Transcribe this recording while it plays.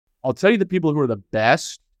I'll tell you the people who are the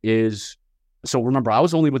best is, so remember, I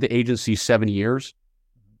was only with the agency 7 years,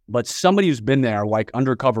 but somebody who's been there like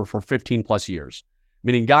undercover for 15 plus years,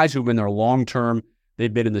 meaning guys who've been there long-term,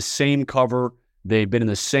 they've been in the same cover, they've been in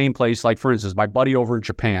the same place. Like for instance, my buddy over in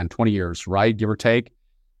Japan, 20 years, right? Give or take.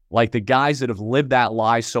 Like the guys that have lived that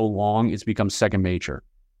lie so long, it's become second nature.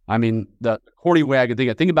 I mean, the corny way I can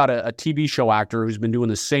think about a TV show actor who's been doing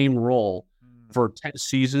the same role for 10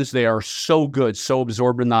 seasons. They are so good, so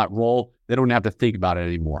absorbed in that role, they don't have to think about it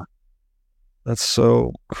anymore. That's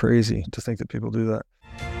so crazy to think that people do that.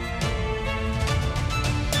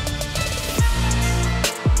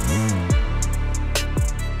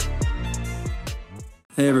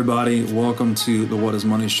 Hey everybody, welcome to the What is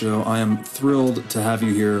Money Show. I am thrilled to have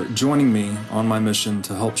you here joining me on my mission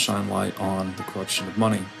to help shine light on the corruption of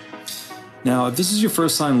money. Now, if this is your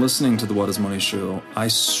first time listening to the What is Money Show, I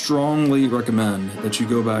strongly recommend that you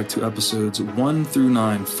go back to episodes 1 through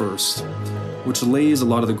 9 first, which lays a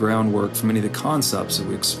lot of the groundwork for many of the concepts that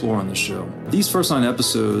we explore on the show. These first 9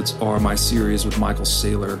 episodes are my series with Michael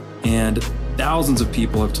Saylor, and thousands of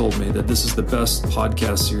people have told me that this is the best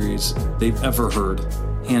podcast series they've ever heard,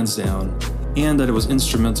 hands down, and that it was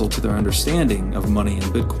instrumental to their understanding of money and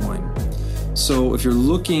Bitcoin. So if you're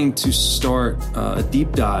looking to start a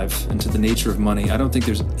deep dive into the nature of money, I don't think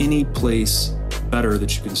there's any place better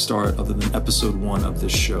that you can start other than episode 1 of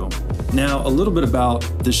this show. Now, a little bit about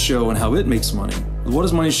this show and how it makes money. The What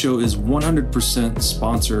is Money Show is 100%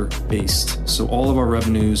 sponsor based. So all of our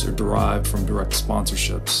revenues are derived from direct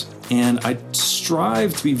sponsorships. And I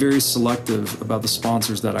strive to be very selective about the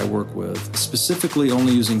sponsors that I work with, specifically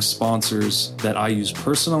only using sponsors that I use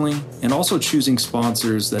personally, and also choosing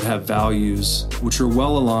sponsors that have values which are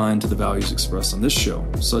well aligned to the values expressed on this show,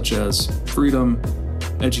 such as freedom,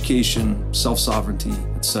 education, self-sovereignty,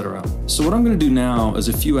 etc. So what I'm going to do now is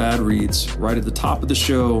a few ad reads right at the top of the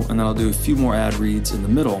show, and then I'll do a few more ad reads in the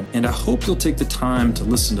middle. And I hope you'll take the time to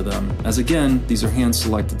listen to them, as again, these are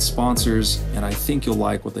hand-selected sponsors, and I think you'll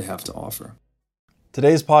like what they have to offer.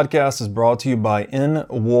 Today's podcast is brought to you by In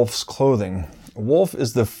Wolf's Clothing. Wolf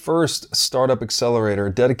is the first startup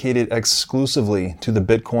accelerator dedicated exclusively to the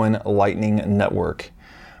Bitcoin Lightning Network.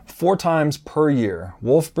 4 times per year,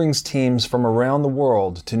 Wolf brings teams from around the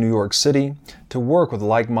world to New York City to work with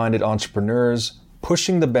like-minded entrepreneurs,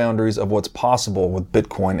 pushing the boundaries of what's possible with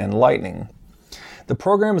Bitcoin and Lightning. The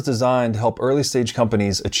program is designed to help early-stage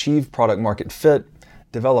companies achieve product-market fit,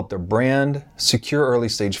 develop their brand, secure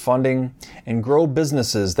early-stage funding, and grow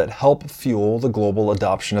businesses that help fuel the global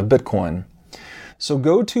adoption of Bitcoin. So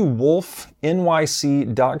go to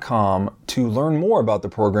wolfnyc.com to learn more about the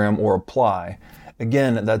program or apply.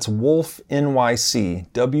 Again, that's Wolf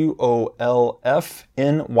NYC,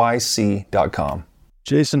 WOLFNYC.com.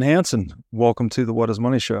 Jason Hanson, welcome to the What is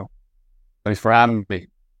Money Show. Thanks for having me.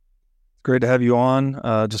 Great to have you on.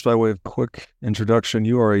 Just by way of quick introduction,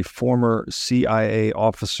 you are a former CIA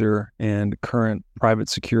officer and current private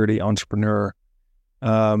security entrepreneur.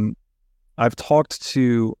 I've talked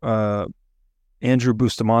to Andrew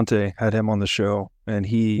Bustamante, had him on the show, and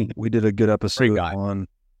we did a good episode on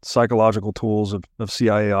psychological tools of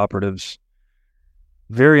CIA operatives.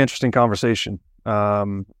 Very interesting conversation,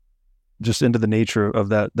 just into the nature of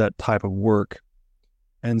that type of work.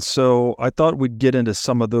 And so I thought we'd get into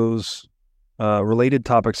some of those related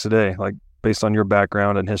topics today, like based on your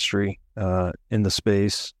background and history in the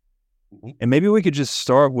space. And maybe we could just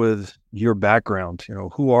start with your background. You know,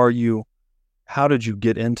 who are you? How did you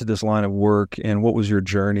get into this line of work? And what was your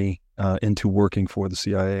journey into working for the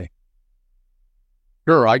CIA?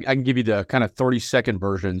 Sure, I can give you the kind of 30-second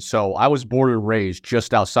version. So I was born and raised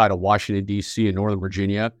just outside of Washington, D.C. in Northern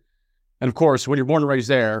Virginia. And of course, when you're born and raised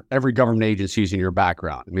there, every government agency is in your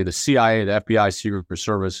background. I mean, the CIA, the FBI, Secret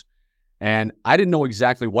Service. And I didn't know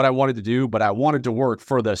exactly what I wanted to do, but I wanted to work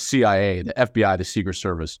for the CIA, the FBI, the Secret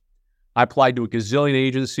Service. I applied to a gazillion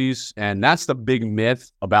agencies, and that's the big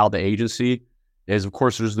myth about the agency is, of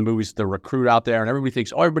course, there's the movies, The Recruit out there, and everybody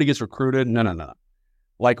thinks, oh, everybody gets recruited. No.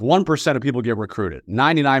 Like 1% of people get recruited.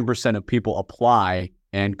 99% of people apply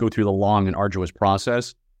and go through the long and arduous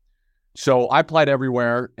process. So I applied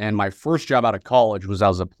everywhere, and my first job out of college was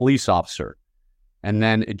as a police officer. And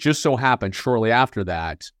then it just so happened shortly after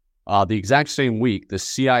that, the exact same week, the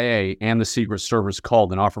CIA and the Secret Service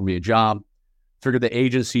called and offered me a job. Figured the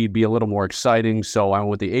agency would be a little more exciting, so I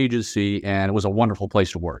went with the agency, and it was a wonderful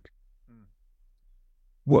place to work.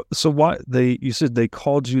 Well, so you said they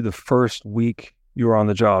called you the first week you were on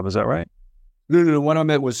the job, is that right? No. What I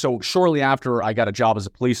meant was, so shortly after I got a job as a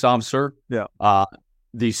police officer,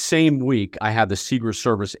 the same week I had the Secret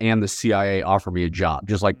Service and the CIA offer me a job,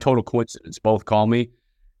 just like total coincidence. Both called me,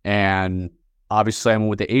 and obviously I'm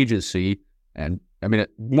with the agency, and I mean, a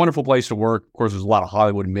wonderful place to work. Of course, there's a lot of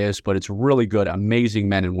Hollywood myths, but it's really good, amazing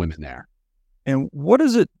men and women there. And what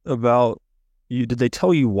is it about you? Did they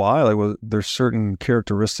tell you why? Like, was there certain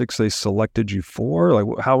characteristics they selected you for? Like,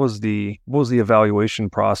 what was the evaluation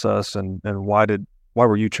process, and why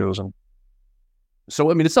were you chosen? So,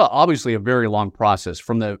 I mean, it's obviously a very long process.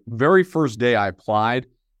 From the very first day I applied,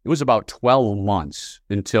 it was about 12 months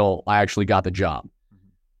until I actually got the job.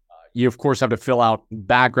 You, of course, have to fill out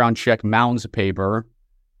background check, mountains of paper.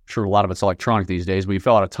 I'm sure a lot of it's electronic these days, but you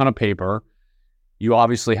fill out a ton of paper. You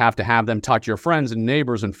obviously have to have them talk to your friends and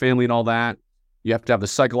neighbors and family and all that. You have to have the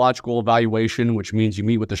psychological evaluation, which means you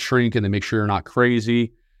meet with the shrink and they make sure you're not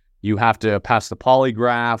crazy. You have to pass the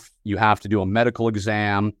polygraph. You have to do a medical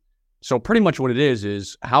exam. So pretty much what it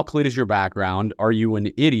is how clean is your background? Are you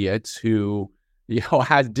an idiot who,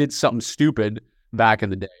 did something stupid back in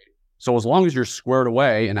the day? So as long as you're squared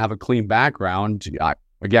away and have a clean background,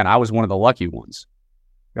 I was one of the lucky ones.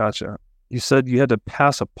 Gotcha. You said you had to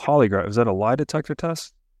pass a polygraph. Is that a lie detector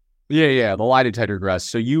test? Yeah, the lie detector test.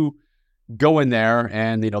 So you go in there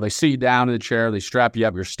and, they sit you down in the chair, they strap you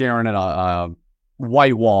up, you're staring at a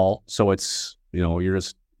white wall. So it's, you're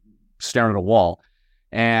just staring at a wall.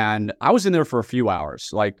 And I was in there for a few hours.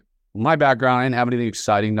 Like, my background, I didn't have anything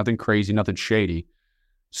exciting, nothing crazy, nothing shady.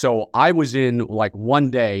 So I was in like one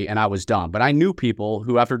day and I was done. But I knew people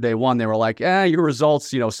who after day one, they were like, your results,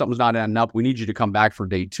 something's not adding up. We need you to come back for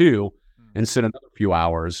day two and sit another few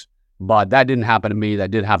hours. But that didn't happen to me.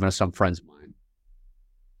 That did happen to some friends of mine.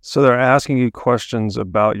 So they're asking you questions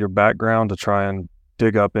about your background to try and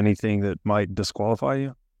dig up anything that might disqualify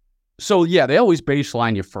you? So yeah, they always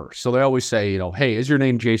baseline you first. So they always say, hey, is your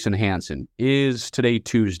name Jason Hanson? Is today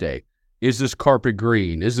Tuesday? Is this carpet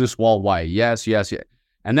green? Is this wall white? Yes.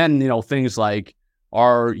 And then, things like,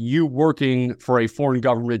 are you working for a foreign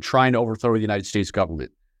government trying to overthrow the United States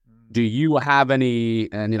government? Do you have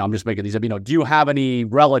any, and, I'm just making these up, do you have any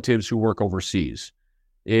relatives who work overseas?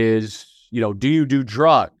 Do you do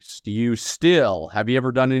drugs? Do you steal? Have you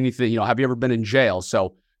ever done anything, have you ever been in jail?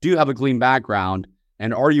 So do you have a clean background?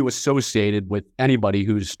 And are you associated with anybody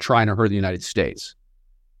who's trying to hurt the United States?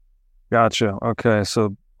 Gotcha. Okay.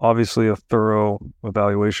 So obviously a thorough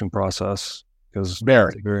evaluation process, because it's a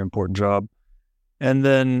very important job. And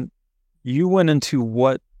then you went into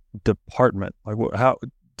what department? Like,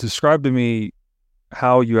 describe to me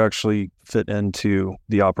how you actually fit into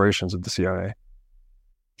the operations of the CIA.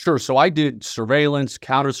 Sure. So I did surveillance,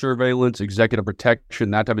 counter surveillance, executive protection,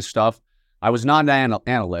 that type of stuff. I was not an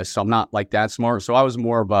analyst, so I'm not like that smart. So I was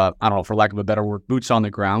more of a, I don't know, for lack of a better word, boots on the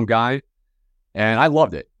ground guy. And I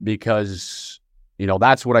loved it because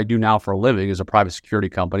that's what I do now for a living, is a private security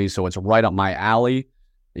company. So it's right up my alley,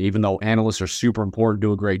 even though analysts are super important,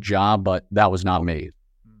 do a great job, but that was not me.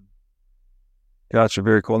 Gotcha.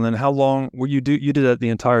 Very cool. And then how long were you did that the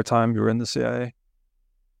entire time you were in the CIA?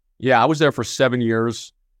 Yeah, I was there for 7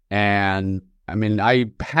 years. And I mean, I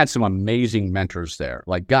had some amazing mentors there,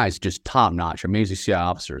 like guys, just top notch, amazing CIA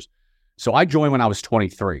officers. So I joined when I was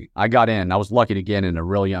 23. I got in, I was lucky to get in at a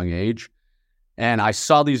real young age. And I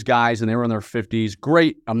saw these guys and they were in their 50s,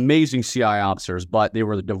 great, amazing CIA officers, but they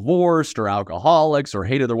were divorced or alcoholics or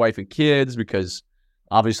hated their wife and kids because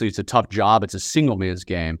obviously it's a tough job. It's a single man's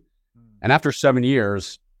game. And after 7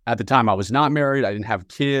 years, at the time I was not married. I didn't have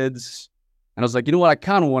kids. And I was like, you know what? I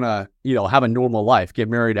kind of want to, have a normal life, get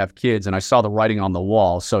married, have kids. And I saw the writing on the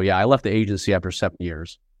wall. So yeah, I left the agency after 7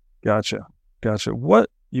 years. Gotcha. What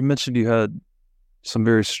you mentioned, you had some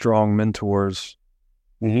very strong mentors.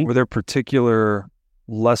 Mm-hmm. Were there particular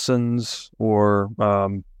lessons or,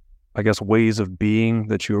 ways of being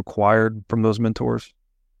that you acquired from those mentors?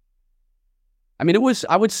 I mean, it was,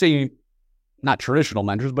 I would say, not traditional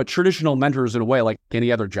mentors, but traditional mentors in a way like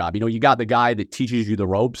any other job. You got the guy that teaches you the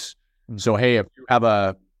ropes. Mm-hmm. So, hey, if you have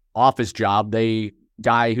a office job, the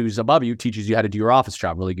guy who's above you teaches you how to do your office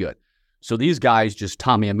job really good. So these guys just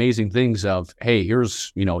taught me amazing things of, hey,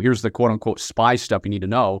 here's the quote unquote spy stuff you need to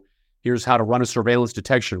know. Here's how to run a surveillance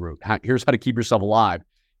detection route. Here's how to keep yourself alive.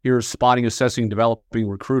 Here's spotting, assessing, developing,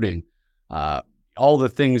 recruiting, all the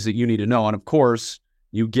things that you need to know. And of course,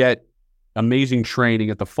 you get amazing training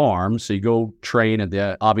at the farm. So you go train at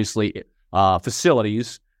the, obviously,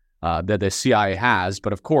 facilities that the CIA has.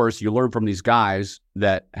 But of course, you learn from these guys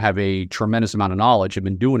that have a tremendous amount of knowledge, have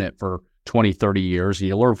been doing it for 20, 30 years, and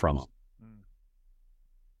you learn from them.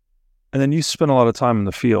 And then you spent a lot of time in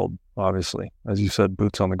the field, obviously, as you said,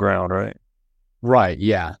 boots on the ground, right? Right.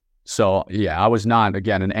 Yeah. So yeah, I was not,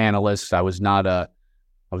 again, an analyst. I was not I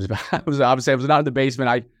was not in the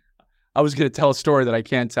basement. I was going to tell a story that I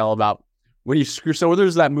can't tell about when you, so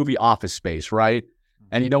there's that movie Office Space, right?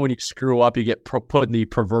 And when you screw up, you get put in the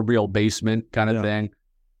proverbial basement kind of thing.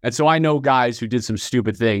 And so I know guys who did some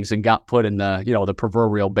stupid things and got put in the, the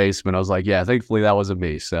proverbial basement. I was like, yeah, thankfully that wasn't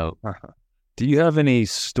me. So do you have any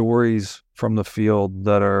stories from the field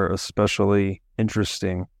that are especially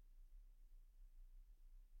interesting?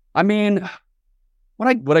 I mean,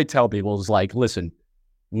 what I tell people is like, listen,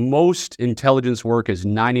 most intelligence work is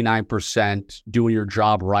 99% doing your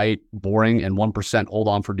job right, boring, and 1% hold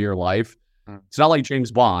on for dear life. It's not like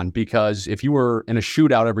James Bond, because if you were in a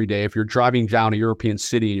shootout every day, if you're driving down a European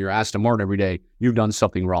city and you're Aston Martin every day, you've done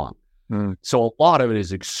something wrong. So a lot of it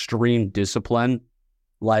is extreme discipline.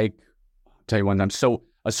 Like, I'll tell you one time. So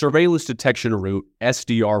a surveillance detection route,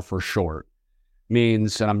 SDR for short,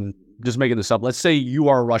 means, and I'm just making this up, let's say you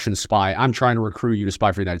are a Russian spy. I'm trying to recruit you to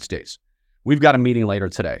spy for the United States. We've got a meeting later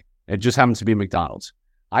today. It just happens to be McDonald's.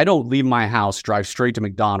 I don't leave my house, drive straight to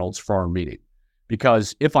McDonald's for our meeting.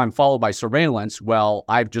 Because if I'm followed by surveillance, well,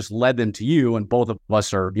 I've just led them to you and both of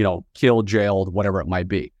us are, killed, jailed, whatever it might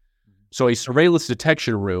be. So a surveillance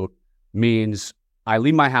detection route means I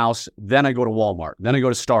leave my house, then I go to Walmart, then I go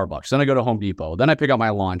to Starbucks, then I go to Home Depot, then I pick up my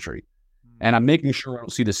laundry. And I'm making sure I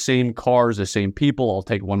don't see the same cars, the same people. I'll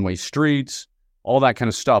take one-way streets, all that kind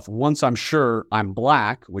of stuff. Once I'm sure I'm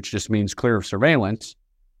black, which just means clear of surveillance,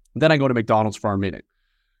 then I go to McDonald's for our meeting.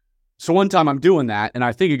 So one time I'm doing that, and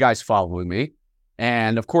I think a guy's following me.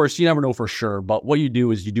 And of course, you never know for sure, but what you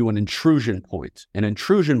do is you do an intrusion point. An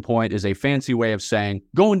intrusion point is a fancy way of saying,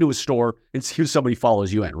 go into a store and see if somebody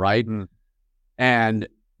follows you in, right? And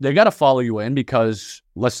they got to follow you in because,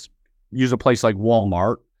 let's use a place like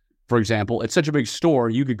Walmart, for example. It's such a big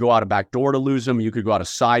store, you could go out a back door to lose them, you could go out a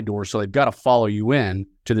side door, so they've got to follow you in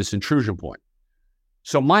to this intrusion point.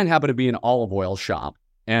 So mine happened to be an olive oil shop,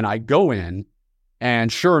 and I go in,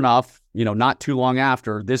 and sure enough, not too long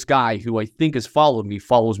after, this guy who I think has followed me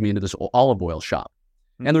follows me into this olive oil shop.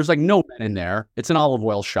 And there's like no men in there. It's an olive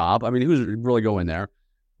oil shop. I mean, who's really go in there?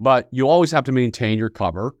 But you always have to maintain your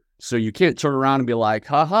cover. So you can't turn around and be like,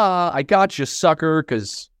 haha, I got you, sucker,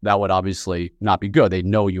 because that would obviously not be good. They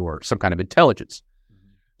know you were some kind of intelligence.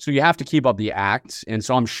 So you have to keep up the act. And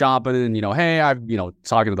so I'm shopping and, hey, I'm,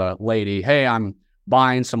 talking to the lady, hey, I'm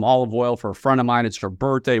buying some olive oil for a friend of mine. It's her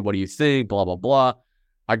birthday. What do you think? Blah, blah, blah.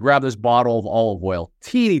 I grab this bottle of olive oil,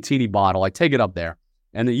 teeny bottle. I take it up there.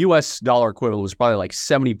 And the US dollar equivalent was probably like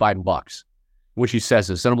 $75 when she says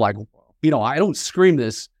this. And I'm like, I don't scream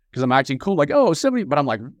this because I'm acting cool. Like, oh, 70. But I'm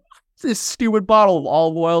like, this stupid bottle of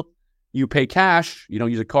olive oil. You pay cash. You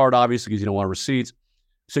don't use a card, obviously, because you don't want receipts.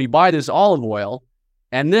 So you buy this olive oil.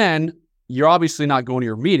 And then you're obviously not going to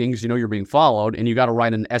your meetings. You're being followed. And you got to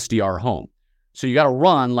write an SDR home. So you got to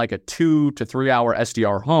run like a 2 to 3 hour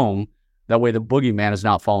SDR home. That way the boogeyman is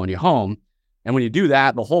not following you home. And when you do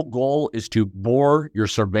that, the whole goal is to bore your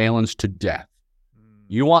surveillance to death.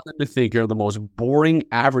 You want them to think you're the most boring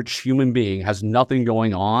average human being, has nothing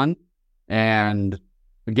going on. And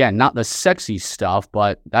again, not the sexy stuff,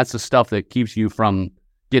 but that's the stuff that keeps you from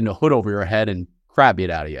getting a hood over your head and crap beat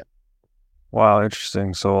out of you. Wow,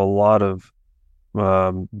 interesting. So a lot of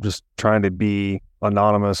just trying to be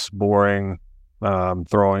anonymous, boring,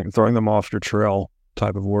 throwing them off your trail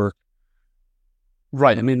type of work.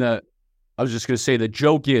 Right. I mean, I was just going to say, the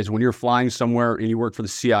joke is when you're flying somewhere and you work for the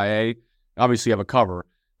CIA, obviously you have a cover.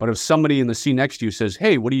 But if somebody in the seat next to you says,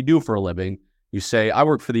 hey, what do you do for a living? You say, I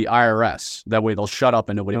work for the IRS. That way they'll shut up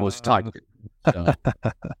and nobody wants to talk to you. So.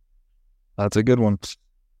 That's a good one.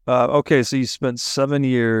 Okay, so you spent 7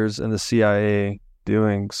 years in the CIA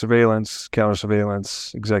doing surveillance, counter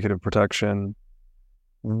surveillance, executive protection.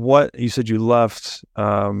 What, you said you left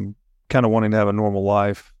kind of wanting to have a normal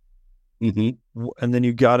life. Mm-hmm. And then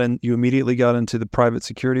you immediately got into the private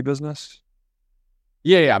security business?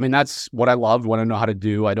 Yeah. I mean, that's what I loved, what I know how to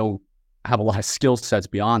do. I don't have a lot of skill sets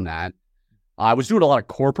beyond that. I was doing a lot of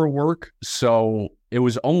corporate work. So it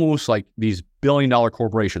was almost like these billion-dollar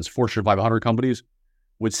corporations, Fortune 500 companies,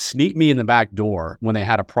 would sneak me in the back door when they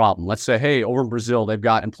had a problem. Let's say, hey, over in Brazil, they've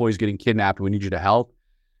got employees getting kidnapped. We need you to help.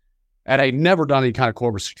 And I'd never done any kind of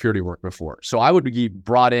corporate security work before. So I would be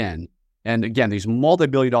brought in. And again, these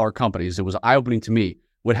multi-billion-dollar companies, it was eye-opening to me,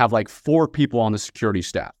 would have like 4 people on the security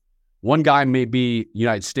staff. One guy may be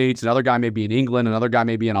United States, another guy may be in England, another guy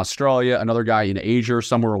may be in Australia, another guy in Asia or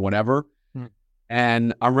somewhere or whatever.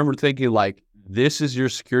 And I remember thinking, like, this is your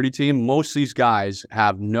security team. Most of these guys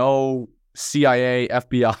have no CIA,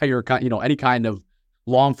 FBI, or any kind of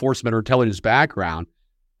law enforcement or intelligence background.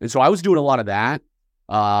 And so I was doing a lot of that.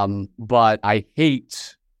 But I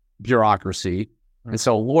hate bureaucracy. And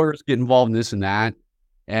so lawyers get involved in this and that.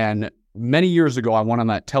 And many years ago, I went on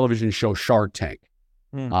that television show Shark Tank.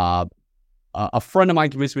 a friend of mine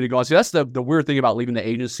convinced me to go. See, that's the weird thing about leaving the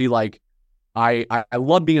agency. Like, I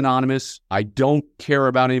love being anonymous. I don't care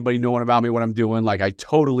about anybody knowing about me, what I'm doing. Like, I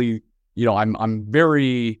totally, I'm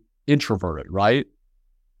very introverted, right?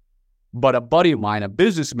 But a buddy of mine, a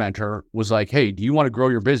business mentor, was like, hey, do you want to grow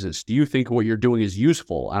your business? Do you think what you're doing is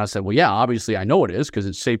useful? And I said, well, yeah, obviously I know it is because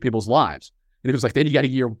it saved people's lives. And he was like, then you got to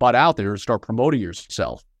get your butt out there and start promoting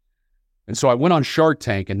yourself. And so I went on Shark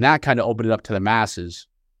Tank, and that kind of opened it up to the masses,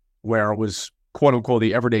 where it was, quote unquote,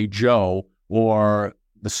 the everyday Joe or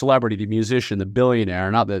the celebrity, the musician, the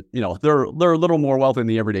billionaire. Not that, they're a little more wealthy than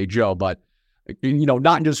the everyday Joe, but,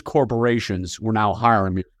 not just corporations were now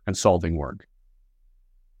hiring me for consulting work.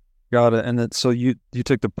 Got it. And then, so you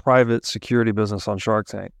took the private security business on Shark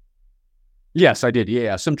Tank? Yes, I did.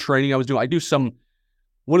 Yeah. Some training I was doing.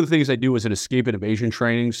 One of the things I do is an escape and evasion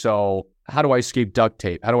training. So how do I escape duct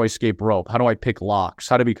tape? How do I escape rope? How do I pick locks?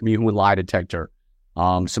 How to become a human lie detector?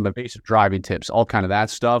 Some evasive driving tips, all kind of that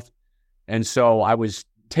stuff. And so I was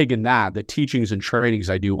taking the teachings and trainings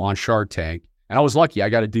I do on Shark Tank. And I was lucky. I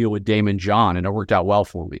got to deal with Damon John, and it worked out well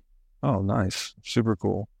for me. Oh, nice. Super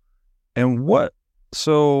cool. And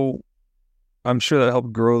so I'm sure that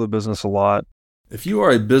helped grow the business a lot. If you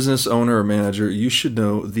are a business owner or manager, you should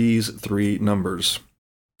know these three numbers: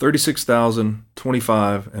 36,000,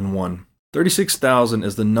 25, and 1. 36,000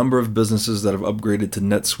 is the number of businesses that have upgraded to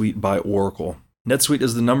NetSuite by Oracle. NetSuite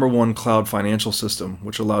is the #1 cloud financial system,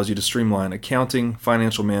 which allows you to streamline accounting,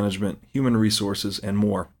 financial management, human resources, and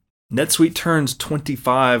more. NetSuite turns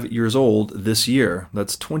 25 years old this year.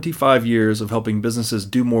 That's 25 years of helping businesses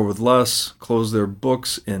do more with less, close their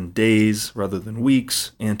books in days rather than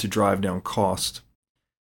weeks, and to drive down cost.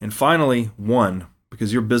 And finally, 1,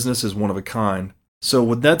 because your business is one of a kind. So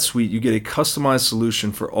with NetSuite, you get a customized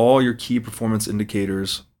solution for all your key performance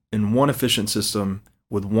indicators in one efficient system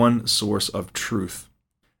with one source of truth.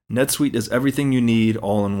 NetSuite is everything you need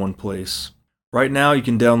all in one place. Right now, you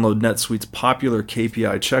can download NetSuite's popular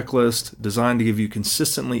KPI checklist designed to give you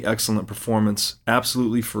consistently excellent performance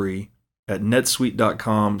absolutely free at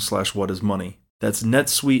netsuite.com/whatismoney. That's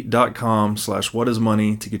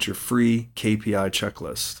netsuite.com/whatismoney to get your free KPI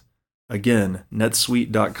checklist. Again,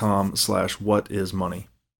 netsuite.com/whatismoney.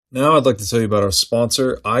 Now I'd like to tell you about our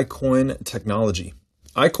sponsor, iCoin Technology.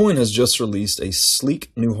 iCoin has just released a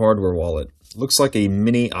sleek new hardware wallet. It looks like a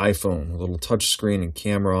mini iPhone, a little touch screen and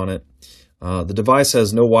camera on it. The device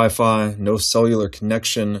has no Wi-Fi, no cellular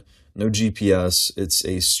connection, no GPS. It's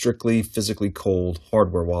a strictly physically cold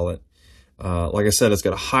hardware wallet. Like I said, it's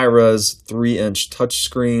got a high-res 3-inch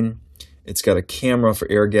touchscreen. It's got a camera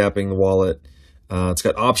for air gapping the wallet. It's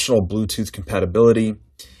got optional Bluetooth compatibility.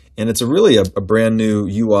 And it's really a brand new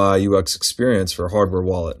UI, UX experience for a hardware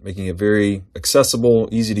wallet, making it very accessible,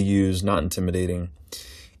 easy to use, not intimidating.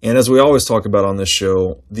 And as we always talk about on this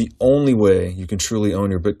show, the only way you can truly own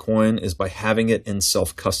your Bitcoin is by having it in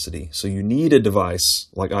self-custody. So you need a device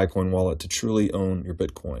like iCoin Wallet to truly own your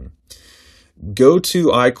Bitcoin. Go to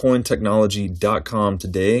iCointechnology.com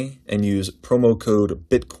today and use promo code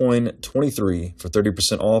Bitcoin23 for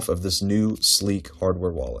 30% off of this new sleek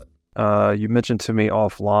hardware wallet. You mentioned to me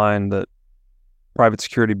offline that private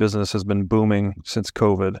security business has been booming since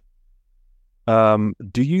COVID.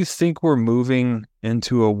 Do you think we're moving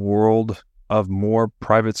into a world of more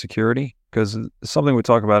private security? Because it's something we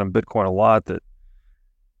talk about in Bitcoin a lot, that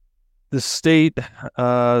the state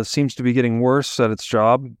seems to be getting worse at its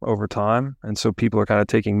job over time. And so people are kind of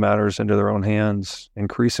taking matters into their own hands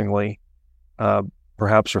increasingly,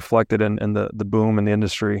 perhaps reflected in the boom in the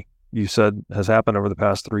industry you said has happened over the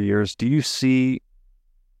past 3 years. Do you see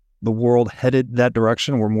the world headed that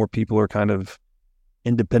direction where more people are kind of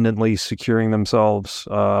independently securing themselves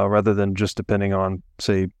rather than just depending on,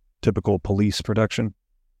 say, typical police protection?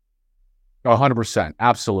 100%.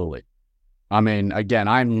 Absolutely. I mean, again,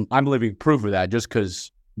 I'm living proof of that, just because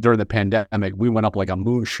during the pandemic, we went up like a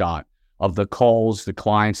moonshot of the calls, the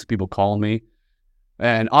clients, the people calling me.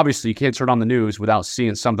 And obviously, you can't turn on the news without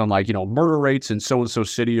seeing something like, murder rates in so-and-so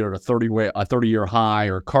city are at a 30-year high,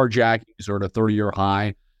 or carjackings are at a 30-year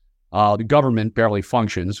high. The government barely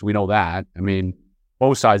functions. We know that. I mean,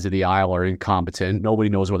 both sides of the aisle are incompetent. Nobody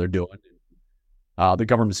knows what they're doing. The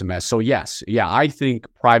government's a mess. So yes, I think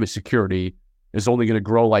private security is only going to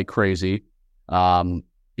grow like crazy. I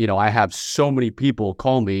have so many people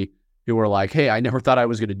call me who are like, hey, I never thought I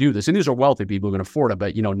was going to do this. And these are wealthy people who can afford it,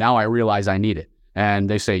 but now I realize I need it. And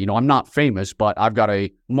they say, I'm not famous, but I've got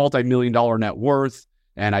a multi-million-dollar net worth,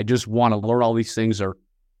 and I just want to learn all these things. Or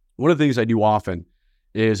one of the things I do often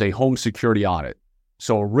is a home security audit.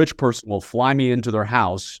 So a rich person will fly me into their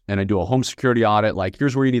house, and I do a home security audit. Like,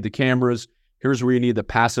 here's where you need the cameras. Here's where you need the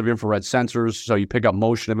passive infrared sensors, so you pick up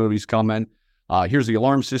motion if anybody's coming. Here's the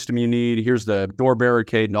alarm system you need. Here's the door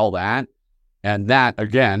barricade and all that. And that,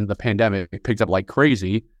 again, the pandemic picked up like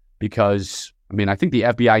crazy because, I mean, I think the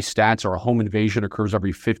FBI stats are a home invasion occurs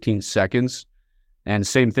every 15 seconds. And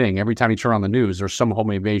same thing, every time you turn on the news, there's some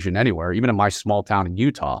home invasion anywhere, even in my small town in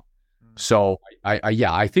Utah. So,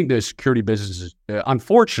 I think the security business is,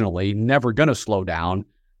 unfortunately, never going to slow down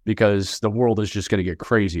because the world is just going to get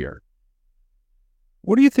crazier.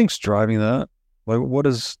 What do you think's driving that? Like, what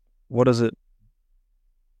is it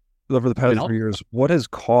over the past 3 years? What has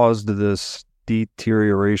caused this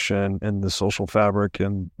deterioration in the social fabric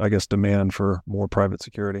and, I guess, demand for more private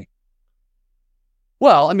security?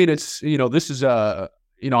 Well, I mean, it's, this is I'm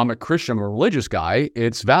a Christian, I'm a religious guy.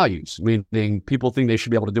 It's values. Meaning people think they should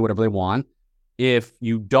be able to do whatever they want. If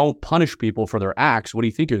you don't punish people for their acts, what do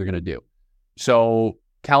you think you're going to do? So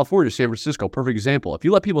California, San Francisco, perfect example. If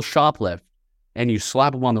you let people shoplift and you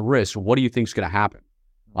slap them on the wrist, what do you think is going to happen?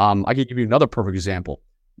 I can give you another perfect example.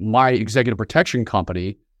 My executive protection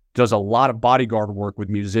company does a lot of bodyguard work with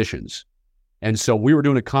musicians. And so we were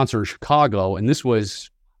doing a concert in Chicago, and this was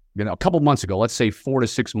a couple months ago, let's say 4 to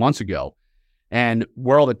 6 months ago. And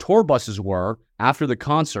where all the tour buses were, after the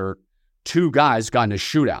concert, 2 guys got in a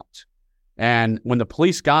shootout. And when the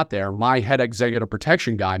police got there, my head executive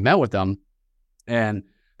protection guy met with them. And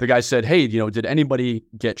the guy said, hey, did anybody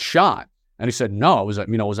get shot? And he said, no, it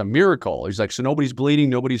was a miracle. He's like, so nobody's bleeding,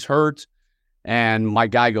 nobody's hurt. And my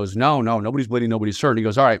guy goes, no, nobody's bleeding, nobody's hurt. And he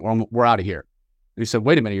goes, all right, well, we're out of here. And he said,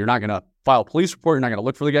 wait a minute, you're not going to file a police report? You're not going to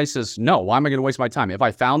look for the guy? He says, no, why am I going to waste my time? If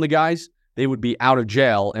I found the guys, they would be out of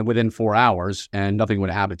jail and within 4 hours and nothing would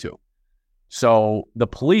happen to them. So the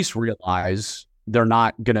police realize they're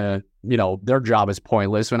not going to, their job is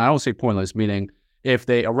pointless. And I don't say pointless, meaning if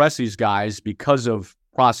they arrest these guys because of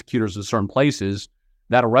prosecutors in certain places,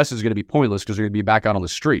 that arrest is going to be pointless because they're going to be back out on the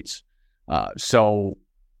streets. So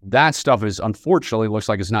that stuff is, unfortunately, looks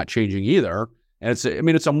like it's not changing either. And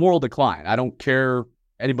it's a moral decline. I don't care.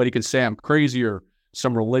 Anybody can say I'm crazy or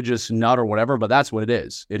some religious nut or whatever, but that's what it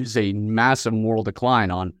is. It is a massive moral decline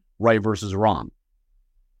on right versus wrong.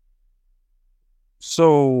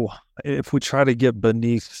 So if we try to get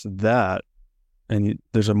beneath that and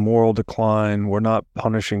there's a moral decline, we're not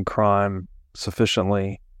punishing crime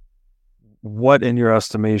sufficiently, what in your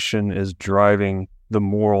estimation is driving the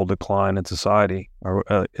moral decline in society?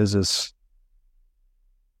 Or is this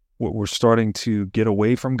what we're starting to get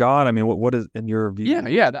away from God? I mean, what is in your view?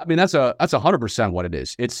 Yeah. I mean, that's 100% what it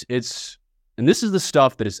is. It's, and this is the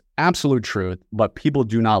stuff that is absolute truth, but people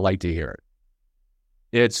do not like to hear it.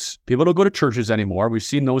 It's people don't go to churches anymore. We've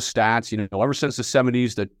seen those stats, ever since the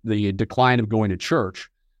 70s, the decline of going to church.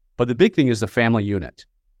 But the big thing is the family unit.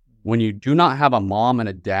 When you do not have a mom and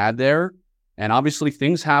a dad there, and obviously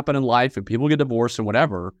things happen in life and people get divorced and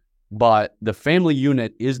whatever, but the family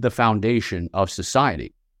unit is the foundation of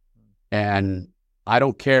society. And I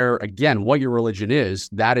don't care, again, what your religion is,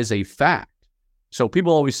 that is a fact. So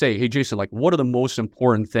people always say, hey, Jason, like, what are the most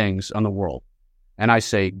important things in the world? And I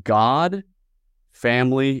say, God,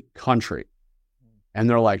 family, country. And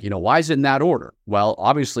they're like, why is it in that order? Well,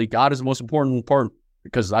 obviously, God is the most important part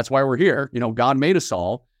because that's why we're here. God made us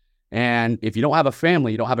all. And if you don't have a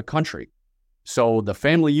family, you don't have a country. So the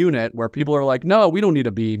family unit where people are like, no, we don't need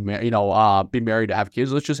to be married to have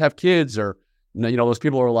kids. Let's just have kids. Or, those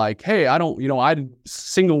people are like, hey, I'm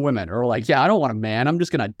single women, or like, yeah, I don't want a man. I'm just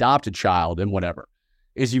going to adopt a child and whatever.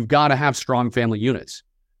 Is you've got to have strong family units.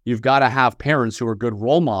 You've got to have parents who are good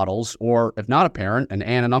role models, or if not a parent, an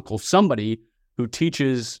aunt and uncle, somebody who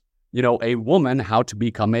teaches, a woman how to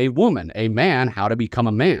become a woman, a man how to become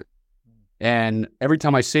a man. And every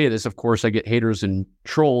time I say this, of course, I get haters and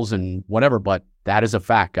trolls and whatever, but that is a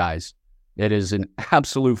fact, guys. It is an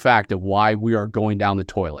absolute fact of why we are going down the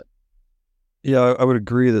toilet. Yeah, I would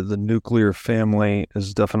agree that the nuclear family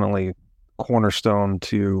is definitely cornerstone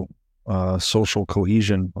to social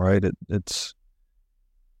cohesion, right? It's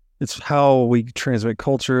how we transmit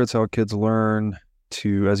culture. It's how kids learn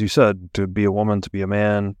to, as you said, to be a woman, to be a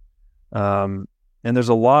man. And there's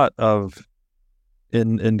a lot of,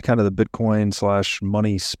 in kind of the Bitcoin /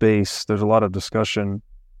 money space, there's a lot of discussion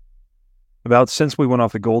about, since we went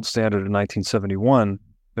off the gold standard in 1971,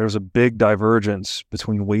 there's a big divergence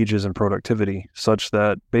between wages and productivity, such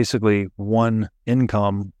that basically one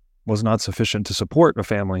income was not sufficient to support a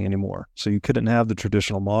family anymore. So you couldn't have the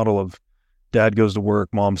traditional model of dad goes to work,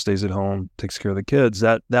 mom stays at home, takes care of the kids.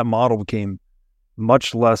 That model became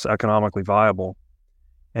much less economically viable.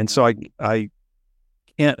 And so I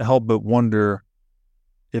can't help but wonder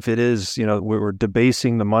if it is, we're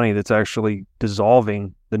debasing the money that's actually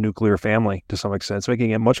dissolving the nuclear family to some extent. It's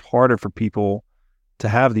making it much harder for people to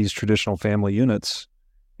have these traditional family units.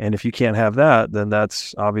 And if you can't have that, then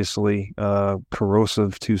that's obviously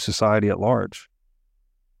corrosive to society at large.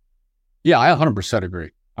 Yeah, I 100% agree.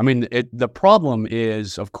 I mean, the problem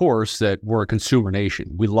is, of course, that we're a consumer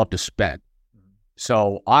nation. We love to spend.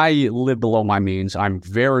 So I live below my means. I'm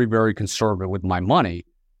very, very conservative with my money.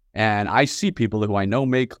 And I see people who I know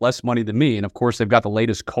make less money than me. And of course, they've got the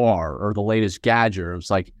latest car or the latest gadget. It's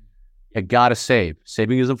like, you got to save.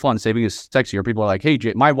 Saving isn't fun. Saving is sexier. People are like, hey,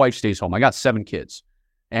 Jay, my wife stays home. I got 7 kids.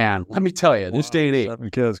 And let me tell you, this day and age. 7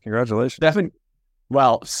 kids. Congratulations.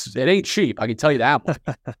 Well, it ain't cheap. I can tell you that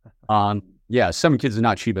much. Yeah, 7 kids is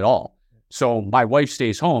not cheap at all. So my wife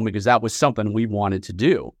stays home because that was something we wanted to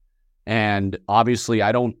do. And obviously,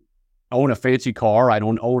 I don't own a fancy car. I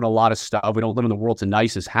don't own a lot of stuff. We don't live in the world's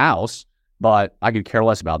nicest house, but I could care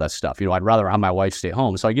less about that stuff. I'd rather have my wife stay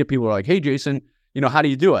home. So I get people who are like, hey, Jason, how do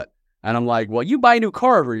you do it? And I'm like, well, you buy a new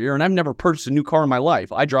car every year, and I've never purchased a new car in my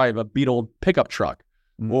life. I drive a beat old pickup truck.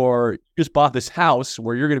 Or you just bought this house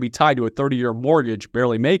where you're going to be tied to a 30-year mortgage,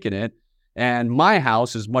 barely making it. And my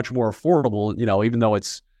house is much more affordable, even though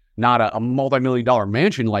it's not a multi-million-dollar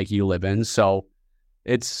mansion like you live in. So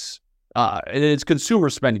it's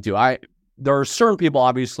consumer spending too. There are certain people,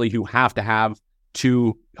 obviously, who have to have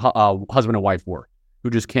 2 husband and wife work,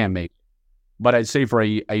 who just can't make it. But I'd say for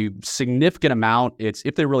a significant amount, it's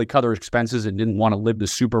if they really cut their expenses and didn't want to live the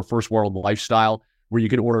super first world lifestyle where you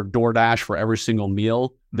can order DoorDash for every single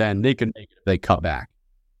meal, then they can make it if they cut back.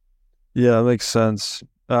 Yeah, that makes sense.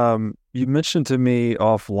 You mentioned to me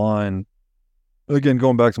offline, again,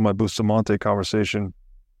 going back to my Bustamante conversation,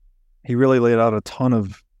 he really laid out a ton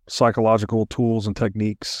of psychological tools and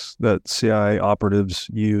techniques that CIA operatives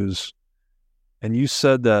use. And you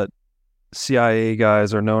said that CIA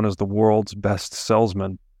guys are known as the world's best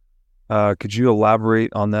salesmen. Could you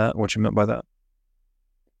elaborate on that, what you meant by that?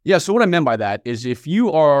 Yeah, so what I meant by that is if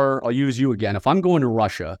you are, I'll use you again, if I'm going to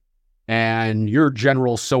Russia and you're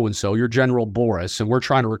General so-and-so, you're General Boris, and we're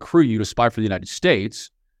trying to recruit you to spy for the United States,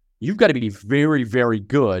 you've got to be very, very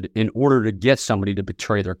good in order to get somebody to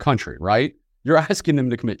betray their country, right? You're asking them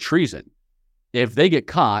to commit treason. If they get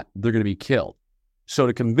caught, they're going to be killed. So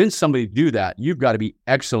to convince somebody to do that, you've got to be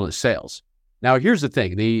excellent at sales. Now, here's the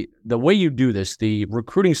thing. The way you do this, the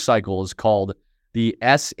recruiting cycle is called the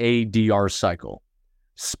SADR cycle.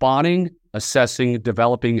 Spotting, assessing,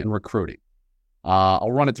 developing, and recruiting.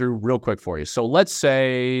 I'll run it through real quick for you. So let's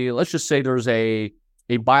just say there's a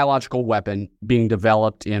biological weapon being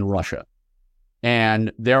developed in Russia.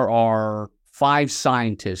 And there are 5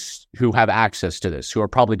 scientists who have access to this, who are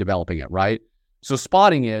probably developing it, right? So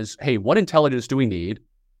spotting is, hey, what intelligence do we need?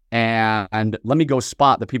 And let me go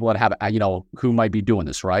spot the people that have, who might be doing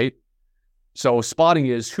this, right? So spotting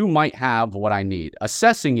is who might have what I need.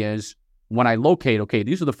 Assessing is when I locate, okay,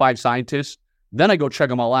 these are the 5 scientists, then I go check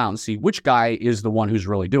them all out and see which guy is the one who's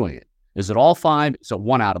really doing it. Is it all 5? Is it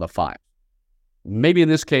 1 out of the 5? Maybe in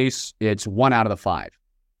this case, it's 1 out of the 5.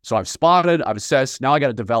 So I've spotted, I've assessed, now I got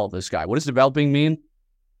to develop this guy. What does developing mean?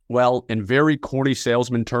 Well, in very corny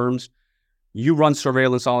salesman terms, you run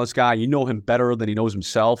surveillance on this guy, you know him better than he knows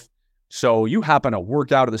himself. So you happen to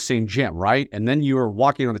work out at the same gym, right? And then you're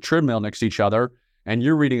walking on the treadmill next to each other and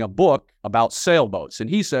you're reading a book about sailboats. And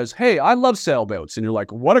he says, hey, I love sailboats. And you're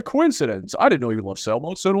like, what a coincidence. I didn't know you loved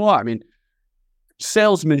sailboats. So do I. I mean,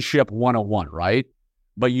 salesmanship 101, right?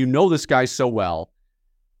 But you know this guy so well.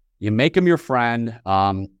 You make him your friend.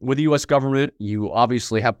 With the U.S. government, you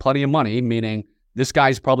obviously have plenty of money, meaning this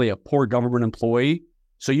guy's probably a poor government employee.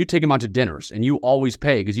 So you take him out to dinners and you always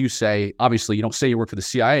pay because you say, obviously, you don't say you work for the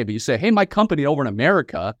CIA, but you say, hey, my company over in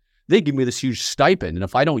America, they give me this huge stipend. And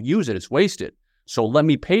if I don't use it, it's wasted. So let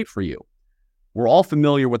me pay for you. We're all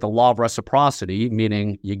familiar with the law of reciprocity,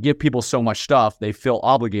 meaning you give people so much stuff, they feel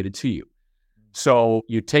obligated to you. So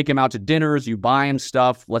you take him out to dinners, you buy him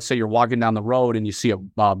stuff. Let's say you're walking down the road and you see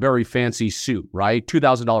a very fancy suit, right?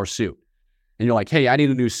 $2,000 suit. And you're like, hey, I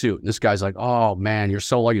need a new suit. And this guy's like, oh, man, you're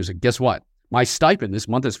so lucky. He's like, guess what? My stipend this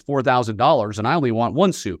month is $4,000 and I only want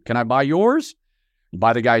 1 suit. Can I buy yours?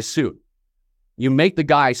 Buy the guy's suit. You make the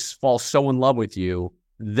guy fall so in love with you,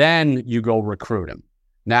 then you go recruit him.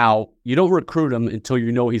 Now, you don't recruit him until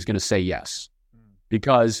you know he's going to say yes.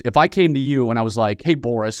 Because if I came to you and I was like, hey,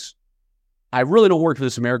 Boris, I really don't work for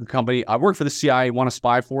this American company. I work for the CIA, want to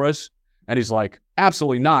spy for us? And he's like,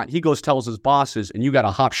 absolutely not. He goes tells his bosses, and you got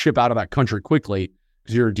to hop ship out of that country quickly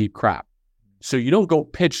because you're in deep crap. So you don't go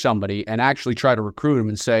pitch somebody and actually try to recruit him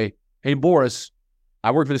and say, hey, Boris,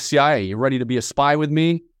 I work for the CIA. You ready to be a spy with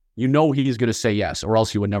me? You know he's going to say yes, or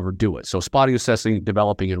else he would never do it. So spotting, assessing,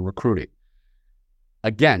 developing, and recruiting.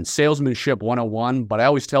 Again, salesmanship 101, but I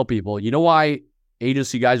always tell people, you know why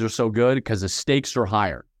agency guys are so good? Because the stakes are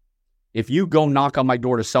higher. If you go knock on my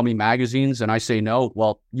door to sell me magazines and I say no,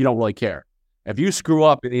 well, you don't really care. If you screw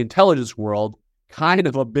up in the intelligence world, kind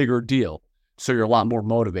of a bigger deal. So you're a lot more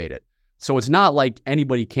motivated. So it's not like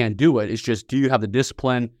anybody can't do it. It's just, do you have the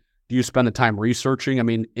discipline? Do you spend the time researching? I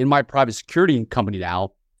mean, in my private security company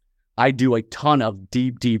now, I do a ton of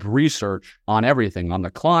deep research on everything, on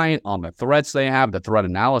the client, on the threats they have, the threat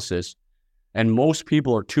analysis. And most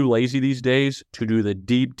people are too lazy these days to do the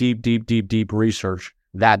deep research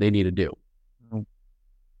that they need to do.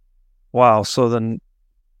 Wow. So then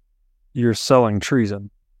you're selling treason.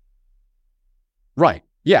 Right.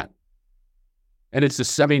 Yeah. And it's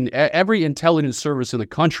just, I mean, every intelligence service in the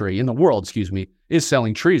country, in the world, is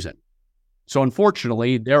selling treason. So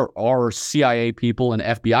unfortunately, there are CIA people and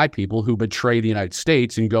FBI people who betray the United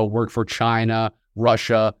States and go work for China,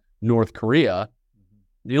 Russia, North Korea.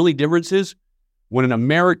 The only difference is when an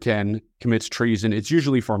American commits treason, it's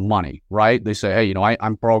usually for money, right? They say, hey,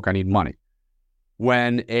 I'm broke, I need money.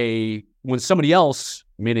 When somebody else,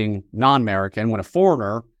 meaning non-American, when a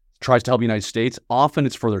foreigner tries to help the United States, often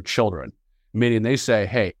it's for their children. Meaning they say,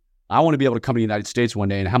 hey, I want to be able to come to the United States one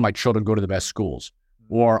day and have my children go to the best schools.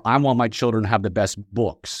 Or I want my children to have the best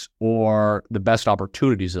books or the best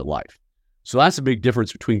opportunities in life. So that's a big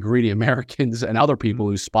difference between greedy Americans and other people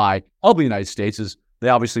who spy help the United States is they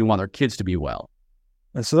obviously want their kids to be well.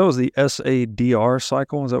 And so that was the SADR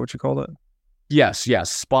cycle. Is that what you call it? Yes.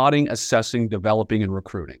 Spotting, assessing, developing, and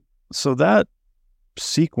recruiting. So that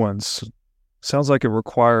sequence sounds like it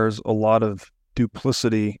requires a lot of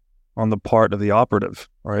duplicity on the part of the operative,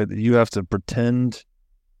 right? You have to pretend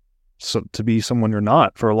to be someone you're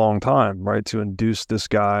not for a long time, right? To induce this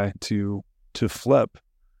guy to flip.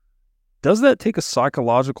 Does that take a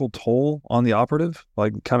psychological toll on the operative?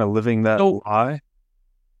 Like kind of living that lie?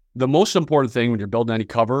 The most important thing when you're building any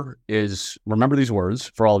cover is, remember these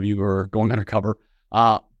words for all of you who are going undercover,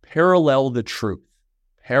 parallel the truth.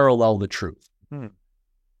 Parallel the truth.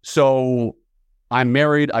 So I'm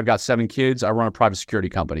married. I've got 7 kids. I run a private security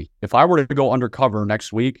company. If I were to go undercover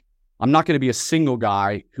next week, I'm not going to be a single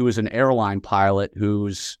guy who is an airline pilot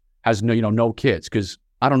has no kids, because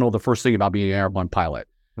I don't know the first thing about being an airline pilot.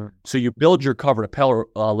 So you build your cover to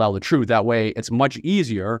parallel the truth. That way it's much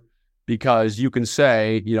easier because you can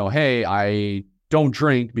say, hey, I don't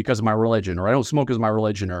drink because of my religion, or I don't smoke because of my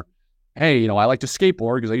religion, or hey, I like to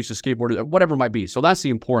skateboard because I used to skateboard, whatever it might be. So that's the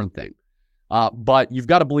important thing. But you've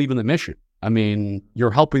got to believe in the mission. I mean, you're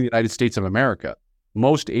helping the United States of America.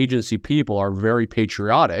 Most agency people are very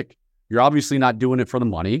patriotic. You're obviously not doing it for the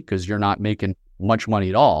money because you're not making much money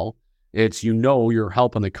at all. It's, you're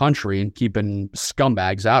helping the country and keeping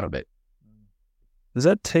scumbags out of it. Does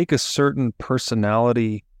that take a certain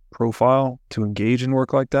personality profile to engage in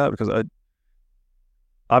work like that? Because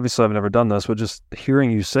obviously I've never done this, but just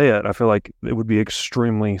hearing you say it, I feel like it would be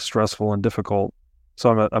extremely stressful and difficult. So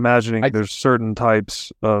I'm imagining there's certain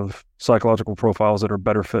types of psychological profiles that are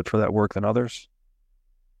better fit for that work than others.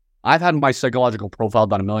 I've had my psychological profile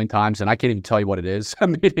done a million times, and I can't even tell you what it is.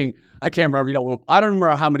 I can't remember. I don't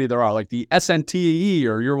remember how many there are, like the SNTE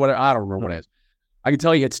or your whatever. I don't remember what it is. I can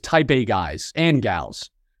tell you it's type A guys and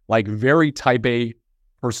gals, like very type A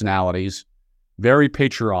personalities, very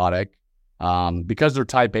patriotic, because they're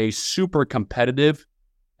type A, super competitive,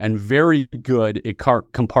 and very good at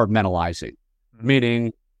compartmentalizing.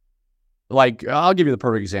 Meaning, like, I'll give you the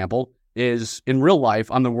perfect example, is in real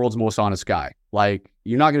life, I'm the world's most honest guy. Like,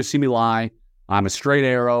 you're not going to see me lie. I'm a straight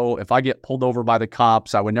arrow. If I get pulled over by the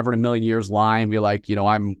cops, I would never in a million years lie and be like,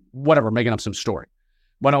 I'm whatever, making up some story.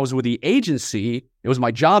 When I was with the agency, it was my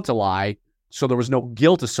job to lie. So there was no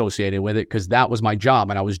guilt associated with it because that was my job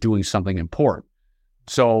and I was doing something important.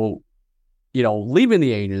 So, leaving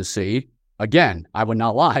the agency, again, I would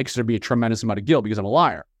not lie because there'd be a tremendous amount of guilt because I'm a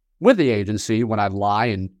liar. With the agency, when I'd lie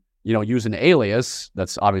and, use an alias,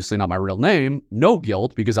 that's obviously not my real name, no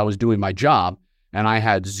guilt because I was doing my job and I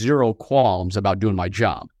had zero qualms about doing my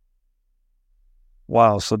job.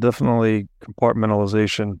 Wow. So definitely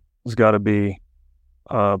compartmentalization has got to be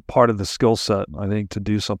part of the skill set, I think, to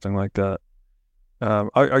do something like that.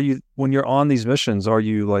 Are you, when you're on these missions, are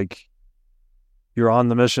you like, you're on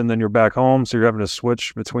the mission, then you're back home, so you're having to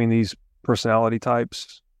switch between these personality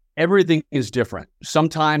types? Everything is different.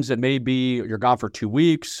 Sometimes it may be you're gone for 2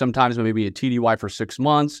 weeks. Sometimes it may be a TDY for 6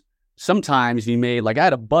 months. Sometimes you may, like I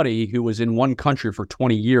had a buddy who was in one country for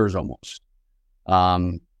 20 years almost.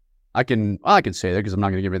 I can say that because I'm not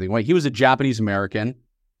going to give anything away. He was a Japanese American.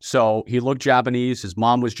 So he looked Japanese. His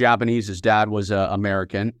mom was Japanese. His dad was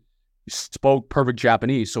American. He spoke perfect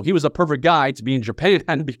Japanese. So he was a perfect guy to be in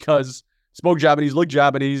Japan because spoke Japanese, looked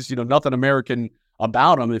Japanese, nothing American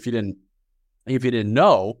about him if you didn't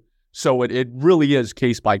know. So it really is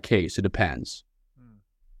case by case. It depends.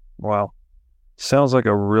 Wow. Sounds like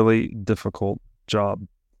a really difficult job.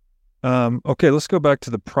 Okay, let's go back to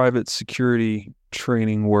the private security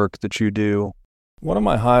training work that you do. One of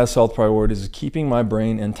my highest health priorities is keeping my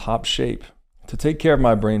brain in top shape. To take care of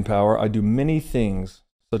my brain power, I do many things,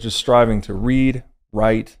 such as striving to read,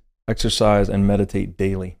 write, exercise, and meditate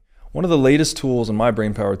daily. One of the latest tools in my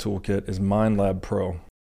brain power toolkit is MindLab Pro.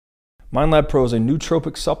 MindLab Pro is a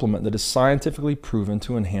nootropic supplement that is scientifically proven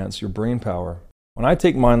to enhance your brain power. When I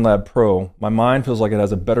take MindLab Pro, my mind feels like it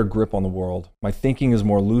has a better grip on the world. My thinking is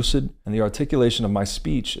more lucid, and the articulation of my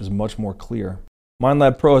speech is much more clear.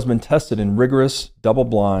 MindLab Pro has been tested in rigorous,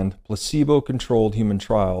 double-blind, placebo-controlled human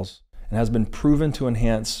trials and has been proven to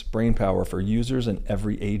enhance brain power for users in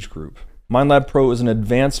every age group. MindLab Pro is an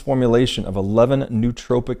advanced formulation of 11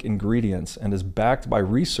 nootropic ingredients and is backed by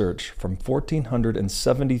research from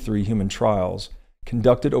 1,473 human trials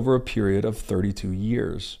conducted over a period of 32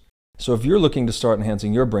 years. So if you're looking to start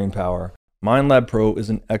enhancing your brain power, MindLab Pro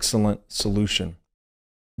is an excellent solution.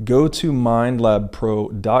 Go to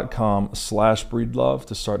mindlabpro.com/breedlove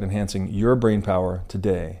to start enhancing your brain power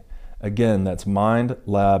today. Again, that's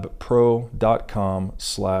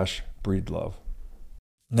mindlabpro.com/breedlove.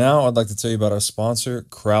 Now I'd like to tell you about our sponsor,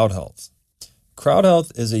 CrowdHealth.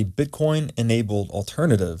 CrowdHealth is a Bitcoin-enabled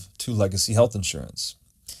alternative to legacy health insurance.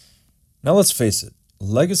 Now let's face it,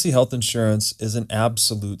 legacy health insurance is an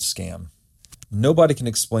absolute scam. Nobody can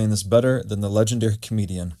explain this better than the legendary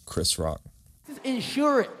comedian Chris Rock.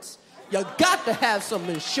 Insurance. You got to have some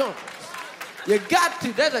insurance. You got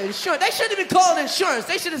to. That's an insurance. They shouldn't even call it insurance.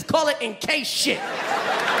 They should just call it in case shit.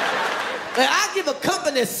 Like, I give a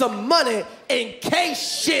company some money in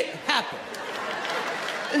case shit happens.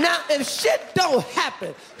 Now, if shit don't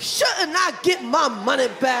happen, shouldn't I get my money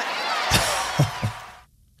back?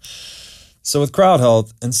 So with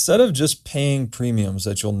CrowdHealth, instead of just paying premiums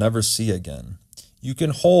that you'll never see again, you can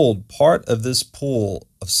hold part of this pool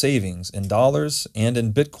of savings in dollars and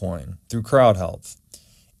in Bitcoin through CrowdHealth.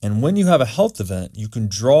 And when you have a health event, you can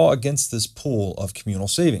draw against this pool of communal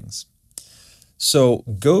savings. So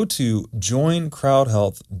go to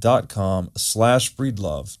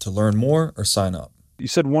joincrowdhealth.com/breedlove to learn more or sign up. You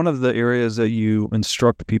said one of the areas that you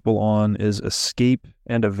instruct people on is escape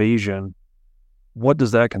and evasion. What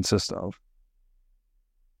does that consist of?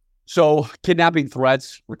 So kidnapping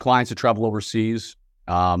threats for clients to travel overseas.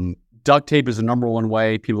 Duct tape is the number one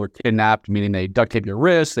way people are kidnapped, meaning they duct tape your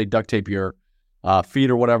wrists, they duct tape your feet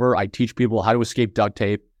or whatever. I teach people how to escape duct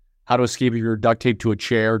tape, how to escape if you're duct taped to a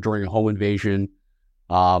chair during a home invasion.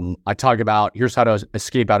 I talk about here's how to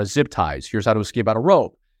escape out of zip ties. Here's how to escape out of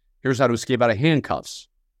rope. Here's how to escape out of handcuffs.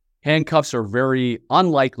 Handcuffs are very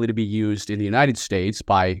unlikely to be used in the United States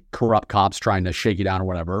by corrupt cops trying to shake you down or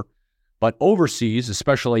whatever. But overseas,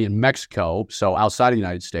 especially in Mexico, so outside of the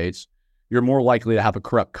United States, you're more likely to have a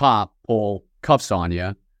corrupt cop pull cuffs on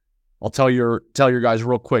you. I'll tell your guys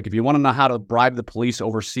real quick. If you want to know how to bribe the police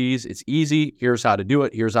overseas, it's easy. Here's how to do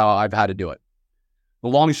it. Here's how I've had to do it. The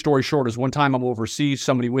long story short is one time I'm overseas,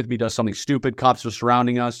 somebody with me does something stupid, cops are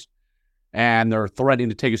surrounding us, and they're threatening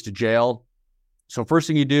to take us to jail. So first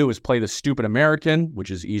thing you do is play the stupid American,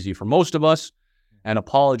 which is easy for most of us, and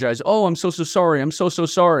apologize. Oh, I'm so sorry. I'm so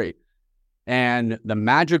sorry. And the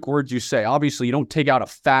magic words you say, obviously you don't take out a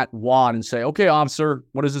fat wad and say, okay, officer,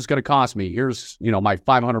 what is this going to cost me? Here's, my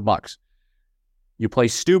 $500. You play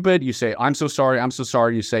stupid. You say, I'm so sorry. I'm so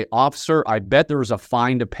sorry. You say, officer, I bet there is a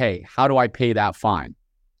fine to pay. How do I pay that fine?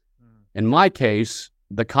 In my case,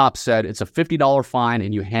 the cop said, it's a $50 fine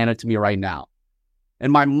and you hand it to me right now.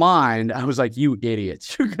 In my mind, I was like, you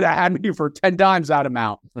idiots. You could have had me for 10 times that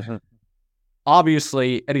amount.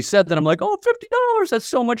 Obviously, and he said that, I'm like, oh, $50, that's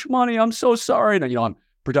so much money. I'm so sorry. And, I'm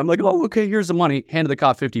pretending like, oh, okay, here's the money. Handed the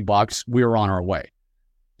cop $50. We were on our way.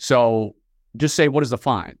 So just say, what is the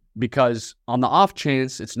fine? Because on the off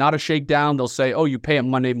chance it's not a shakedown, they'll say, oh, you pay it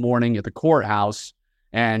Monday morning at the courthouse,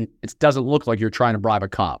 and it doesn't look like you're trying to bribe a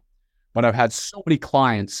cop. But I've had so many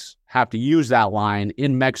clients have to use that line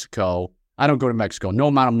in Mexico. I don't go to Mexico. No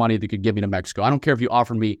amount of money they could give me to Mexico. I don't care if you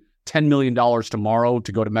offer me $10 million tomorrow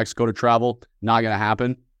to go to Mexico to travel. Not going to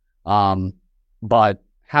happen. But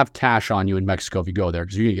have cash on you in Mexico if you go there,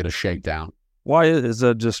 because you're going to get a shakedown. Why is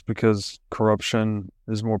that? Just because corruption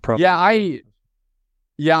is more prevalent? I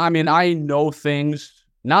know things.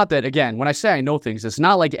 Not that, again, when I say I know things, it's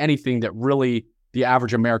not like anything that really the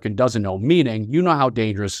average American doesn't know. Meaning, you know how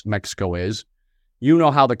dangerous Mexico is. You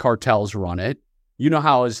know how the cartels run it. You know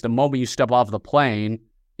how is the moment you step off the plane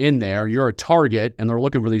in there, you're a target, and they're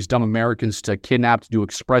looking for these dumb Americans to kidnap, to do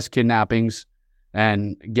express kidnappings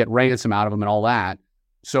and get ransom out of them and all that.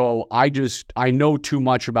 So I know too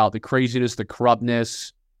much about the craziness, the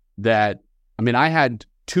corruptness I had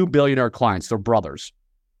 2 billionaire clients, they're brothers.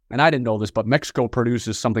 And I didn't know this, but Mexico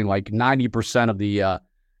produces something like 90% of the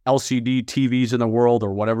LCD TVs in the world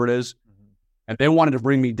or whatever it is. And they wanted to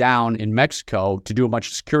bring me down in Mexico to do a bunch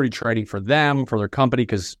of security training for them, for their company,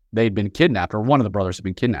 because they'd been kidnapped, or one of the brothers had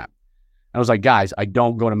been kidnapped. And I was like, guys, I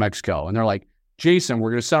don't go to Mexico. And they're like, Jason,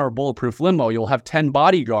 we're going to send our bulletproof limo. You'll have 10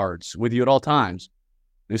 bodyguards with you at all times.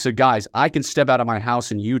 They said, guys, I can step out of my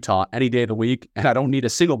house in Utah any day of the week, and I don't need a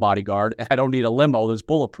single bodyguard, and I don't need a limo that's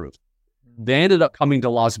bulletproof. They ended up coming to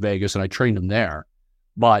Las Vegas, and I trained them there.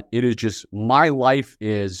 But it is just, my life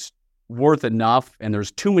is worth enough, and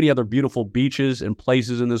there's too many other beautiful beaches and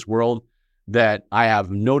places in this world that I have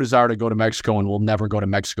no desire to go to Mexico and will never go to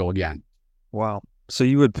Mexico again. Wow. So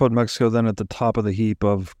you would put Mexico then at the top of the heap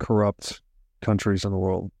of corrupt countries in the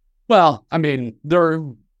world? Well, there are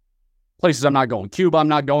places I'm not going. Cuba, I'm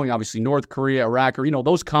not going. Obviously, North Korea, Iraq, or,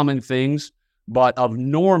 those common things. But of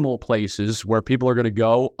normal places where people are going to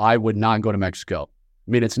go, I would not go to Mexico.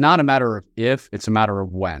 It's not a matter of if, it's a matter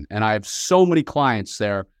of when. And I have so many clients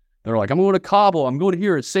there. They're like, I'm going to Cabo. I'm going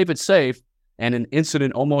here. It's safe. And an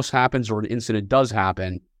incident almost happens, or an incident does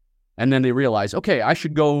happen. And then they realize, okay, I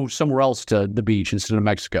should go somewhere else to the beach instead of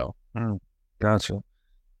Mexico. Gotcha.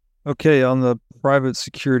 Okay, on the private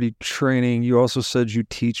security training, you also said you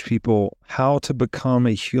teach people how to become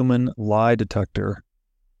a human lie detector.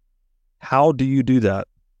 How do you do that?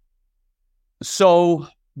 So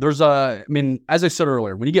there's as I said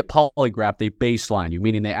earlier, when you get polygraphed, they baseline you,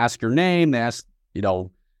 meaning they ask your name, they ask,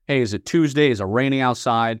 hey, is it Tuesday? Is it raining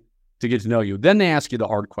outside? To get to know you. Then they ask you the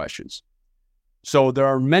hard questions. So there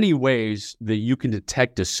are many ways that you can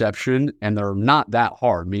detect deception, and they're not that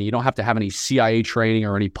hard. Meaning you don't have to have any CIA training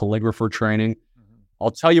or any polygrapher training. I'll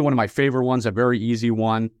tell you one of my favorite ones, a very easy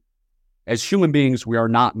one. As human beings, we are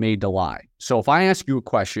not made to lie. So if I ask you a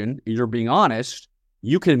question and you're being honest,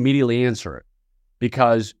 you can immediately answer it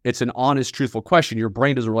because it's an honest, truthful question. Your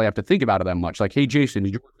brain doesn't really have to think about it that much. Like, hey, Jason,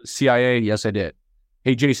 did you work for the CIA? Yes, I did.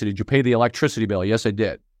 Hey, Jason, did you pay the electricity bill? Yes, I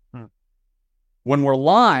did. When we're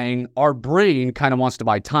lying, our brain kind of wants to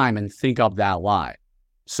buy time and think up that lie.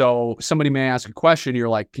 So somebody may ask a question, you're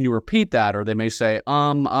like, can you repeat that? Or they may say,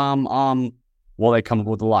 well, they come up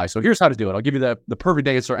with a lie. So here's how to do it. I'll give you the perfect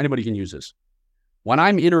answer. Anybody can use this. When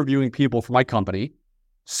I'm interviewing people for my company,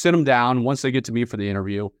 sit them down once they get to me for the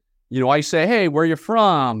interview. I say, hey, where are you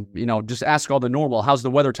from? Just ask all the normal, how's the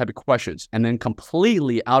weather type of questions. And then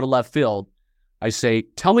completely out of left field, I say,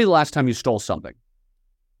 tell me the last time you stole something.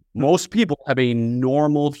 Most people have a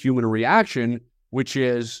normal human reaction, which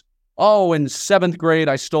is, oh, in 7th grade,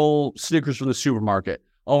 I stole Snickers from the supermarket.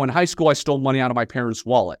 Oh, in high school, I stole money out of my parents'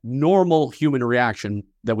 wallet. Normal human reaction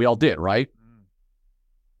that we all did, right?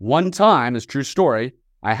 One time, it's a true story,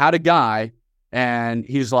 I had a guy, and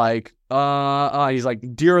he's like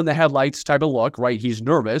deer in the headlights type of look, right? He's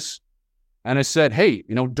nervous. And I said, hey,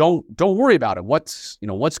 don't worry about it. What's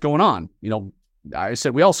going on? I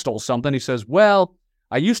said, we all stole something. He says, well,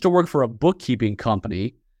 I used to work for a bookkeeping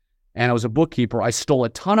company, and I was a bookkeeper. I stole a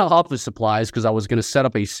ton of office supplies because I was going to set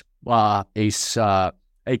up a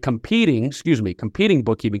competing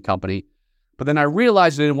bookkeeping company. But then I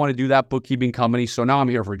realized I didn't want to do that bookkeeping company, so now I'm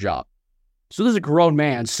here for a job. So there's a grown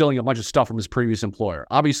man stealing a bunch of stuff from his previous employer.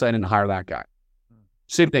 Obviously, I didn't hire that guy.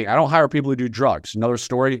 Same thing. I don't hire people who do drugs. Another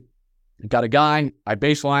story. Got a guy. I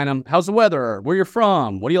baseline him. How's the weather? Where you're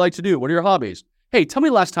from? What do you like to do? What are your hobbies? Hey, tell me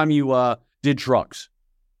the last time you did drugs.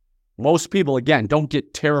 Most people, again, don't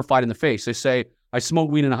get terrified in the face. They say, I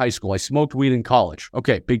smoked weed in high school. I smoked weed in college.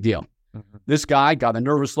 Okay, big deal. This guy got a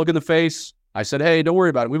nervous look in the face. I said, hey, don't worry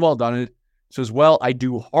about it. We've all done it. He says, well, I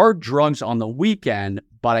do hard drugs on the weekend,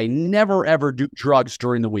 but I never, ever do drugs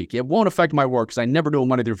during the week. It won't affect my work because I never do it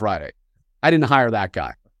Monday through Friday. I didn't hire that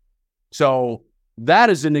guy. So that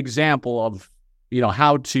is an example of,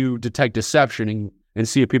 how to detect deception and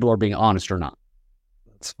see if people are being honest or not.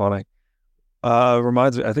 That's funny.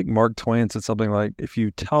 Reminds me, I think Mark Twain said something like, if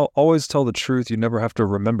you always tell the truth, you never have to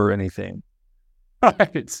remember anything.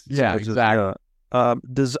 Right. Yeah, exactly.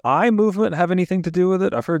 Does eye movement have anything to do with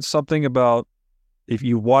it? I've heard something about if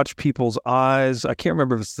you watch people's eyes, I can't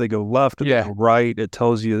remember if they go left or they go right, it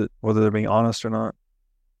tells you whether they're being honest or not.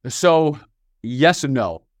 So yes and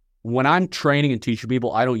no. When I'm training and teaching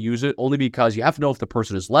people, I don't use it only because you have to know if the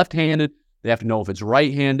person is left-handed. They have to know if it's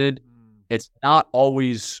right-handed. It's not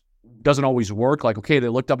always, doesn't always work. Like, okay, they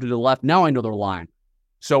looked up to the left. Now I know they're lying.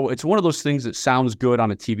 So it's one of those things that sounds good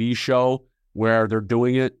on a TV show where they're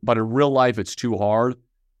doing it, but in real life, it's too hard,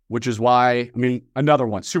 which is why, another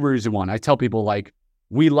one, super easy one. I tell people, like,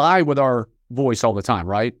 we lie with our voice all the time,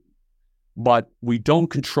 right? but we don't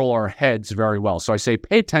control our heads very well. So I say,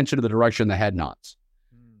 pay attention to the direction the head nods.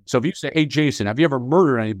 So if you say, hey, Jason, have you ever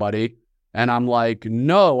murdered anybody? And I'm like,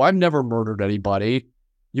 no, I've never murdered anybody.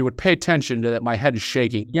 You would pay attention to that. My head is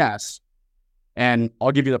shaking. Yes. And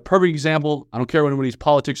I'll give you the perfect example. I don't care what anybody's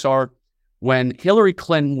politics are. When Hillary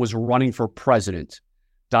Clinton was running for president,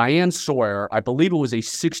 Diane Sawyer, I believe it was a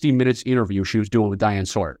 60 Minutes interview she was doing with Diane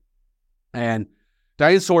Sawyer. And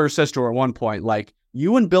Diane Sawyer says to her at one point, like,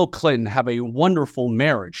 you and Bill Clinton have a wonderful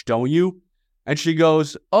marriage, don't you? And she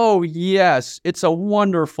goes, oh, yes, it's a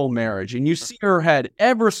wonderful marriage. And you see her head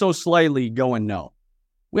ever so slightly going, no.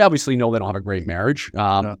 We obviously know they don't have a great marriage.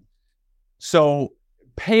 No. So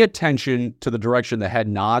pay attention to the direction the head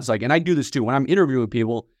nods. Like, and I do this too when I'm interviewing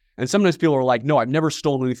people, and sometimes people are like, no, I've never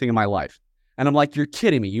stolen anything in my life. And I'm like, you're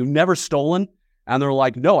kidding me. You've never stolen? And they're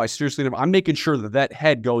like, no, I seriously never. I'm making sure that that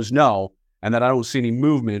head goes no, and that I don't see any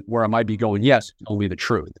movement where I might be going, yes, tell me the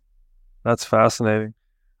truth. That's fascinating.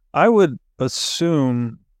 I would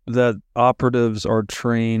assume that operatives are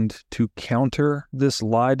trained to counter this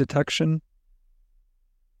lie detection.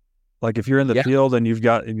 Like if you're in the field and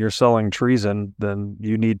you're selling treason, then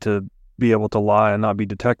you need to be able to lie and not be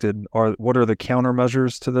detected. What are the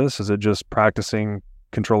countermeasures to this? Is it just practicing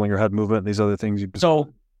controlling your head movement and these other things?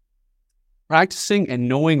 So practicing and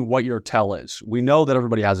knowing what your tell is. We know that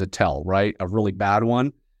everybody has a tell, right? A really bad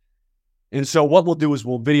one. And so what we'll do is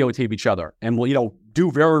we'll videotape each other and we'll, do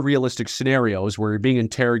very realistic scenarios where you're being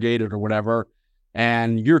interrogated or whatever.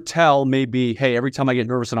 And your tell may be, hey, every time I get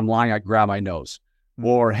nervous and I'm lying, I grab my nose.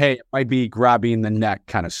 Or, hey, it might be grabbing the neck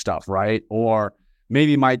kind of stuff, right? Or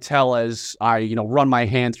maybe my tell is I, run my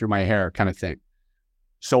hand through my hair kind of thing.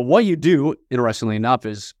 So what you do, interestingly enough,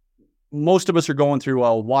 is most of us are going through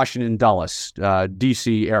Washington Dulles,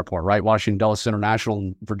 D.C. airport, right? Washington Dulles International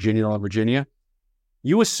in Virginia, Northern Virginia.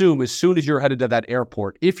 You assume as soon as you're headed to that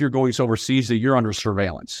airport, if you're going overseas, that you're under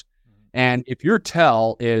surveillance. And if your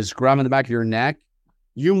tell is grabbing the back of your neck,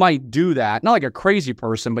 you might do that, not like a crazy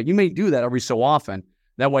person, but you may do that every so often.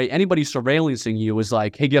 That way, anybody surveillancing you is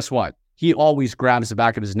like, hey, guess what? He always grabs the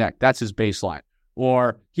back of his neck. That's his baseline.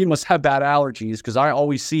 Or he must have bad allergies because I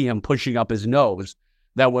always see him pushing up his nose.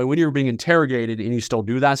 That way, when you're being interrogated and you still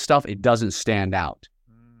do that stuff, it doesn't stand out.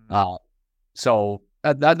 So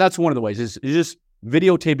that's one of the ways is just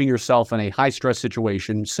videotaping yourself in a high-stress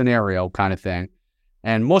situation, scenario kind of thing.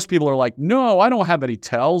 And most people are like, no, I don't have any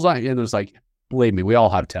tells. And it's like, believe me, we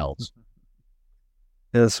all have tells.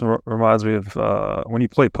 This reminds me of when you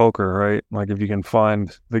play poker, right? Like if you can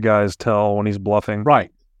find the guy's tell when he's bluffing.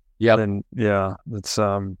 Right. Yeah. Then, it's,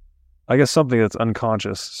 I guess, something that's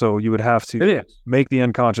unconscious. So you would have to make the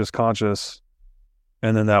unconscious conscious.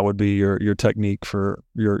 And then that would be your technique for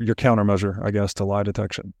your countermeasure, I guess, to lie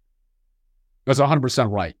detection. That's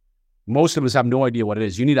 100% right. Most of us have no idea what it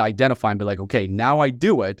is. You need to identify and be like, okay, now I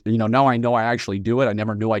do it. Now I know I actually do it. I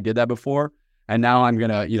never knew I did that before. And now I'm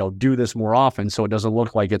going to, do this more often so it doesn't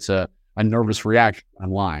look like it's a nervous reaction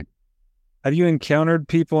online. Have you encountered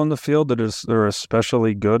people in the field that are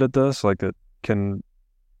especially good at this, like that can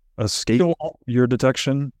escape your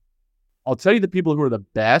detection? I'll tell you the people who are the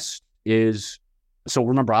best is, so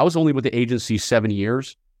remember, I was only with the agency 7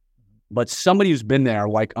 years. But somebody who's been there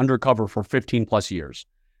like undercover for 15 plus years,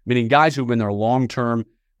 meaning guys who've been there long term,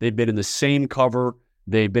 they've been in the same cover,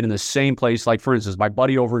 they've been in the same place. Like, for instance, my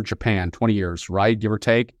buddy over in Japan, 20 years, right? Give or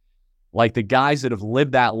take. Like the guys that have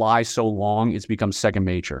lived that lie so long, it's become second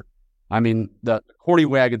nature. I mean, the corny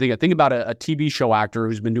way I can think about a TV show actor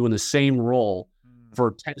who's been doing the same role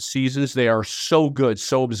for 10 seasons. They are so good,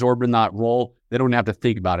 so absorbed in that role, they don't have to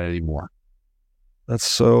think about it anymore. That's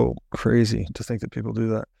so crazy to think that people do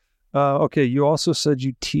that. Okay, you also said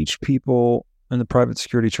you teach people in the private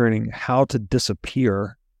security training how to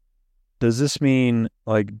disappear. Does this mean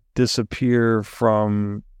like disappear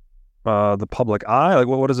from the public eye? Like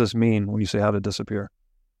what does this mean when you say how to disappear?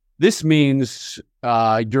 This means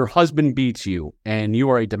your husband beats you and you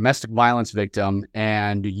are a domestic violence victim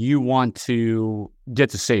and you want to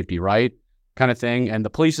get to safety, right? Kind of thing. And the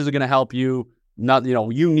police isn't going to help you.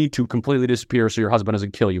 You need to completely disappear so your husband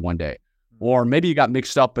doesn't kill you one day. Or maybe you got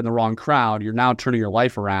mixed up in the wrong crowd. You're now turning your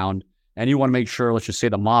life around and you want to make sure, let's just say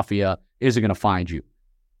the mafia isn't going to find you.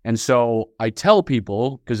 And so I tell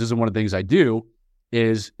people, because this is one of the things I do,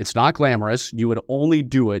 is it's not glamorous. You would only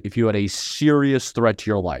do it if you had a serious threat to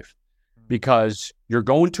your life because you're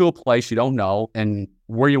going to a place you don't know and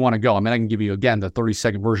where you want to go. I mean, I can give you, again, the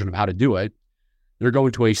 30-second version of how to do it. You're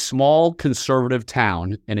going to a small conservative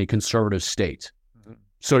town in a conservative state.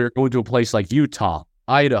 So you're going to a place like Utah,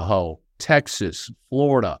 Idaho, Texas,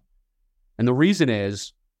 Florida. And the reason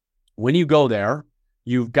is when you go there,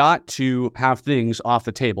 you've got to have things off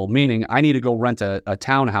the table, meaning I need to go rent a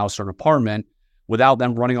townhouse or an apartment without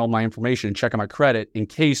them running all my information and checking my credit in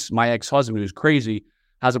case my ex-husband, who's crazy,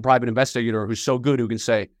 has a private investigator who's so good who can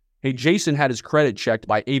say, hey, Jason had his credit checked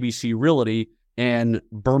by ABC Realty in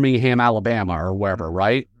Birmingham, Alabama, or wherever,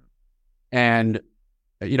 right? And,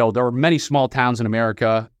 there are many small towns in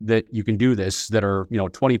America that you can do this that are,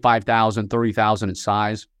 25,000, 30,000 in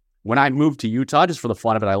size. When I moved to Utah, just for the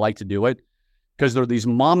fun of it, I like to do it because there are these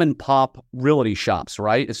mom and pop realty shops,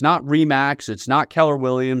 right? It's not Remax, it's not Keller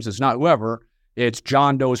Williams, it's not whoever. It's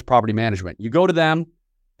John Doe's Property Management. You go to them,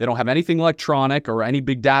 they don't have anything electronic or any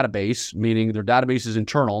big database, meaning their database is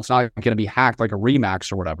internal. It's not going to be hacked like a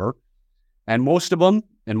Remax or whatever. And most of them,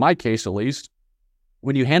 in my case at least,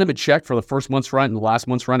 when you hand them a check for the first month's rent and the last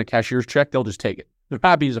month's rent, a cashier's check, they'll just take it. They're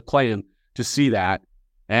happy as a clam to see that.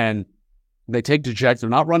 And they take the check. They're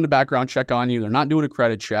not running a background check on you. They're not doing a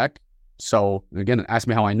credit check. So again, ask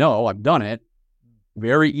me how I know. I've done it.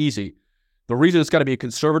 Very easy. The reason it's got to be a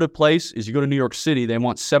conservative place is you go to New York City, they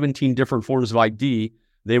want 17 different forms of ID.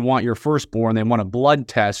 They want your firstborn. They want a blood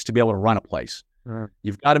test to be able to run a place. Right.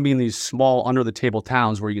 You've got to be in these small, under-the-table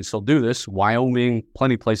towns where you can still do this. Wyoming,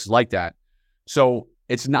 plenty of places like that. So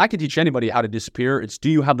it's not going to teach anybody how to disappear. It's, do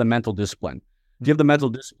you have the mental discipline? Do you have the mental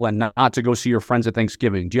discipline not to go see your friends at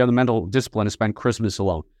Thanksgiving? Do you have the mental discipline to spend Christmas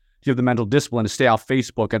alone? Do you have the mental discipline to stay off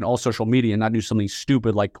Facebook and all social media and not do something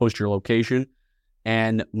stupid like post your location?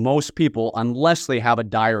 And most people, unless they have a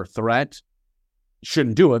dire threat,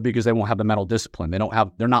 shouldn't do it because they won't have the mental discipline.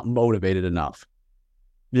 They're not motivated enough.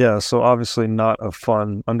 Yeah, so obviously not a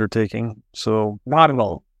fun undertaking. So not at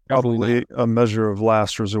all. Probably a measure of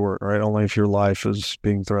last resort, right? Only if your life is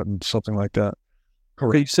being threatened, something like that.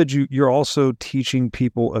 Correct. You said you're also teaching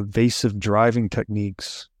people evasive driving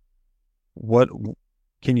techniques. What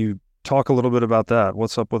can you talk a little bit about that?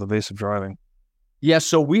 What's up with evasive driving? Yeah,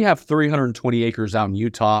 so we have 320 acres out in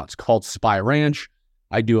Utah. It's called Spy Ranch.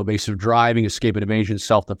 I do evasive driving, escape and evasion,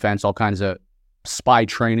 self-defense, all kinds of spy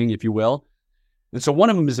training, if you will. And so one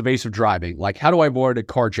of them is evasive driving. Like, how do I avoid a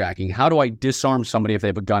carjacking? How do I disarm somebody if they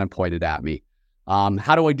have a gun and pointed at me?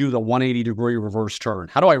 How do I do the 180-degree reverse turn?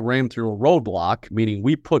 How do I ram through a roadblock, meaning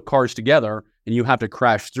we put cars together and you have to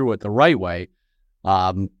crash through it the right way?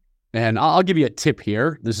 And I'll give you a tip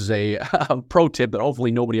here. This is a pro tip that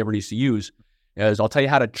hopefully nobody ever needs to use, is I'll tell you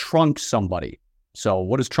how to trunk somebody. So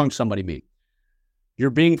what does trunk somebody mean? You're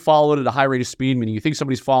being followed at a high rate of speed, meaning you think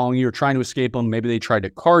somebody's following you, you're trying to escape them. Maybe they tried to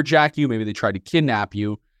carjack you. Maybe they tried to kidnap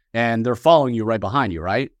you, and they're following you right behind you,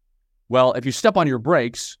 right? Well, if you step on your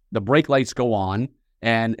brakes, the brake lights go on,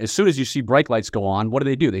 and as soon as you see brake lights go on, what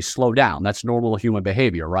do? They slow down. That's normal human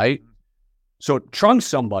behavior, right? So trunk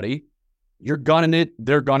somebody, you're gunning it,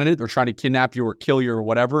 they're trying to kidnap you or kill you or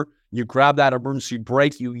whatever. You grab that emergency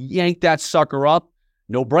brake, you yank that sucker up,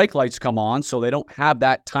 no brake lights come on, so they don't have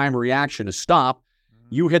that time reaction to stop.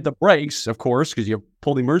 You hit the brakes, of course, because you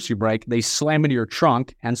pull the emergency brake. They slam into your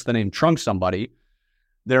trunk, hence the name trunk somebody.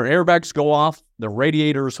 Their airbags go off. The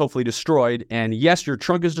radiator is hopefully destroyed. And yes, your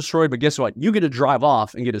trunk is destroyed, but guess what? You get to drive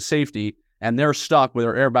off and get to safety, and they're stuck with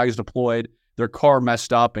their airbags deployed, their car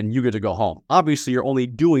messed up, and you get to go home. Obviously, you're only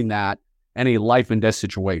doing that in a life and death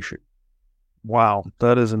situation. Wow,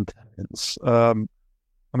 that is intense. I'm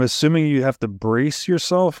assuming you have to brace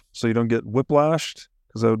yourself so you don't get whiplashed.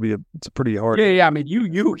 Because that would be it's a pretty hard. Yeah. I mean,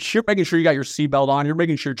 you're making sure you got your seatbelt on. You're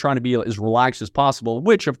making sure you're trying to be as relaxed as possible,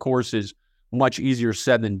 which of course is much easier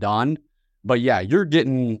said than done. But yeah, you're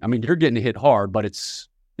getting hit hard, but it's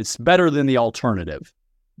better than the alternative.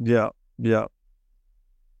 Yeah.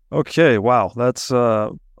 Okay. Wow. That's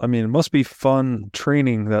it must be fun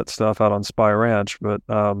training that stuff out on Spy Ranch, but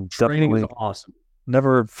training is awesome.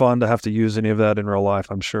 Never fun to have to use any of that in real life,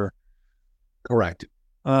 I'm sure. Correct.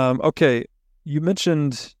 Okay. You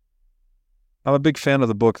mentioned, I'm a big fan of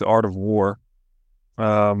the book, The Art of War.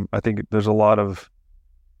 I think there's a lot of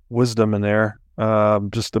wisdom in there,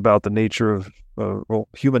 just about the nature of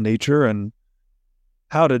human nature and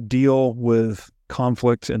how to deal with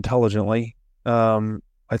conflict intelligently.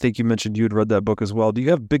 I think you mentioned you'd read that book as well. Do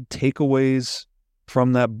you have big takeaways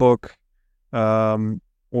from that book,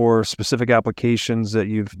 or specific applications that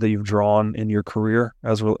you've drawn in your career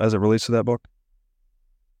as it relates to that book?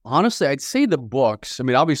 Honestly, I'd say the books. I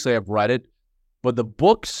mean, obviously I've read it, but the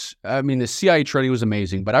books, I mean, the CIA training was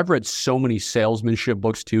amazing, but I've read so many salesmanship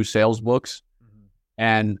books too, sales books. Mm-hmm.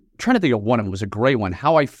 And I'm trying to think of one of them. It was a great one.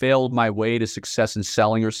 How I Failed My Way to Success in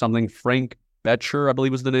Selling or something. Frank Betcher, I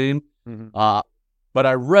believe was the name. Mm-hmm. But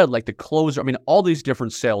I read like The Closer. I mean, all these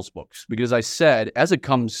different sales books, because I said, as it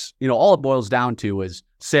comes, all it boils down to is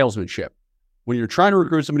salesmanship. When you're trying to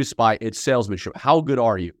recruit somebody to spy, it's salesmanship. How good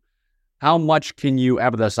are you? how much can you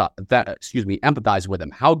empathize with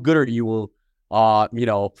them? How good are you,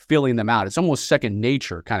 feeling them out? It's almost second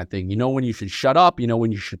nature kind of thing. You know when you should shut up, you know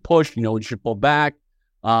when you should push, you know when you should pull back.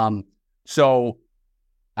 So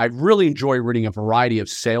I really enjoy reading a variety of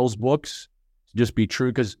sales books to just be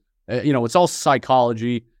true because, it's all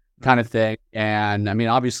psychology kind of thing. And I mean,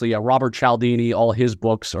 obviously, Robert Cialdini, all his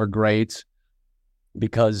books are great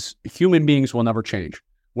because human beings will never change.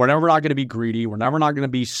 We're never not going to be greedy. We're never not going to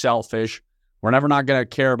be selfish. We're never not going to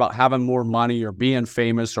care about having more money or being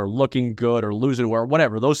famous or looking good or losing or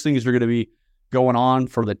whatever. Those things are going to be going on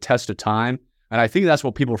for the test of time. And I think that's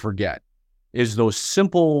what people forget is those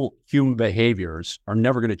simple human behaviors are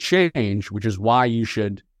never going to change, which is why you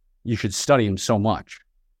should study them so much.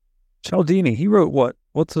 Cialdini, he wrote what?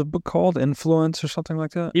 What's the book called? Influence or something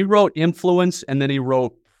like that? He wrote Influence and then he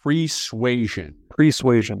wrote Persuasion.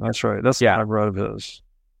 Persuasion, that's right. That's what I wrote of his.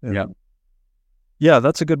 Yeah. Yeah,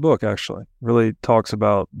 that's a good book, actually. Really talks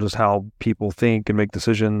about just how people think and make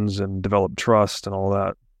decisions and develop trust and all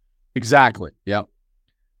that. Exactly. Yep.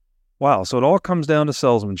 Wow. So it all comes down to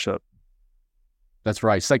salesmanship. That's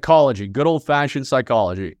right. Psychology, good old-fashioned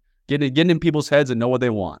psychology. Getting in people's heads and know what they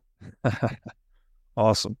want.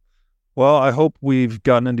 Awesome. Well, I hope we've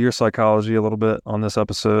gotten into your psychology a little bit on this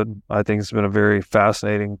episode. I think it's been a very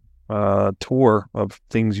fascinating tour of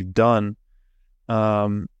things you've done.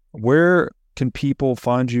 Where can people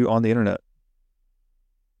find you on the internet?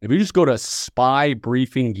 If you just go to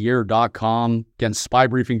spybriefinggear.com, again,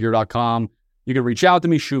 spybriefinggear.com, you can reach out to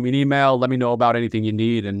me, shoot me an email, let me know about anything you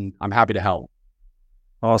need, and I'm happy to help.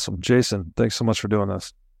 Awesome. Jason, thanks so much for doing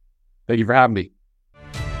this. Thank you for having me.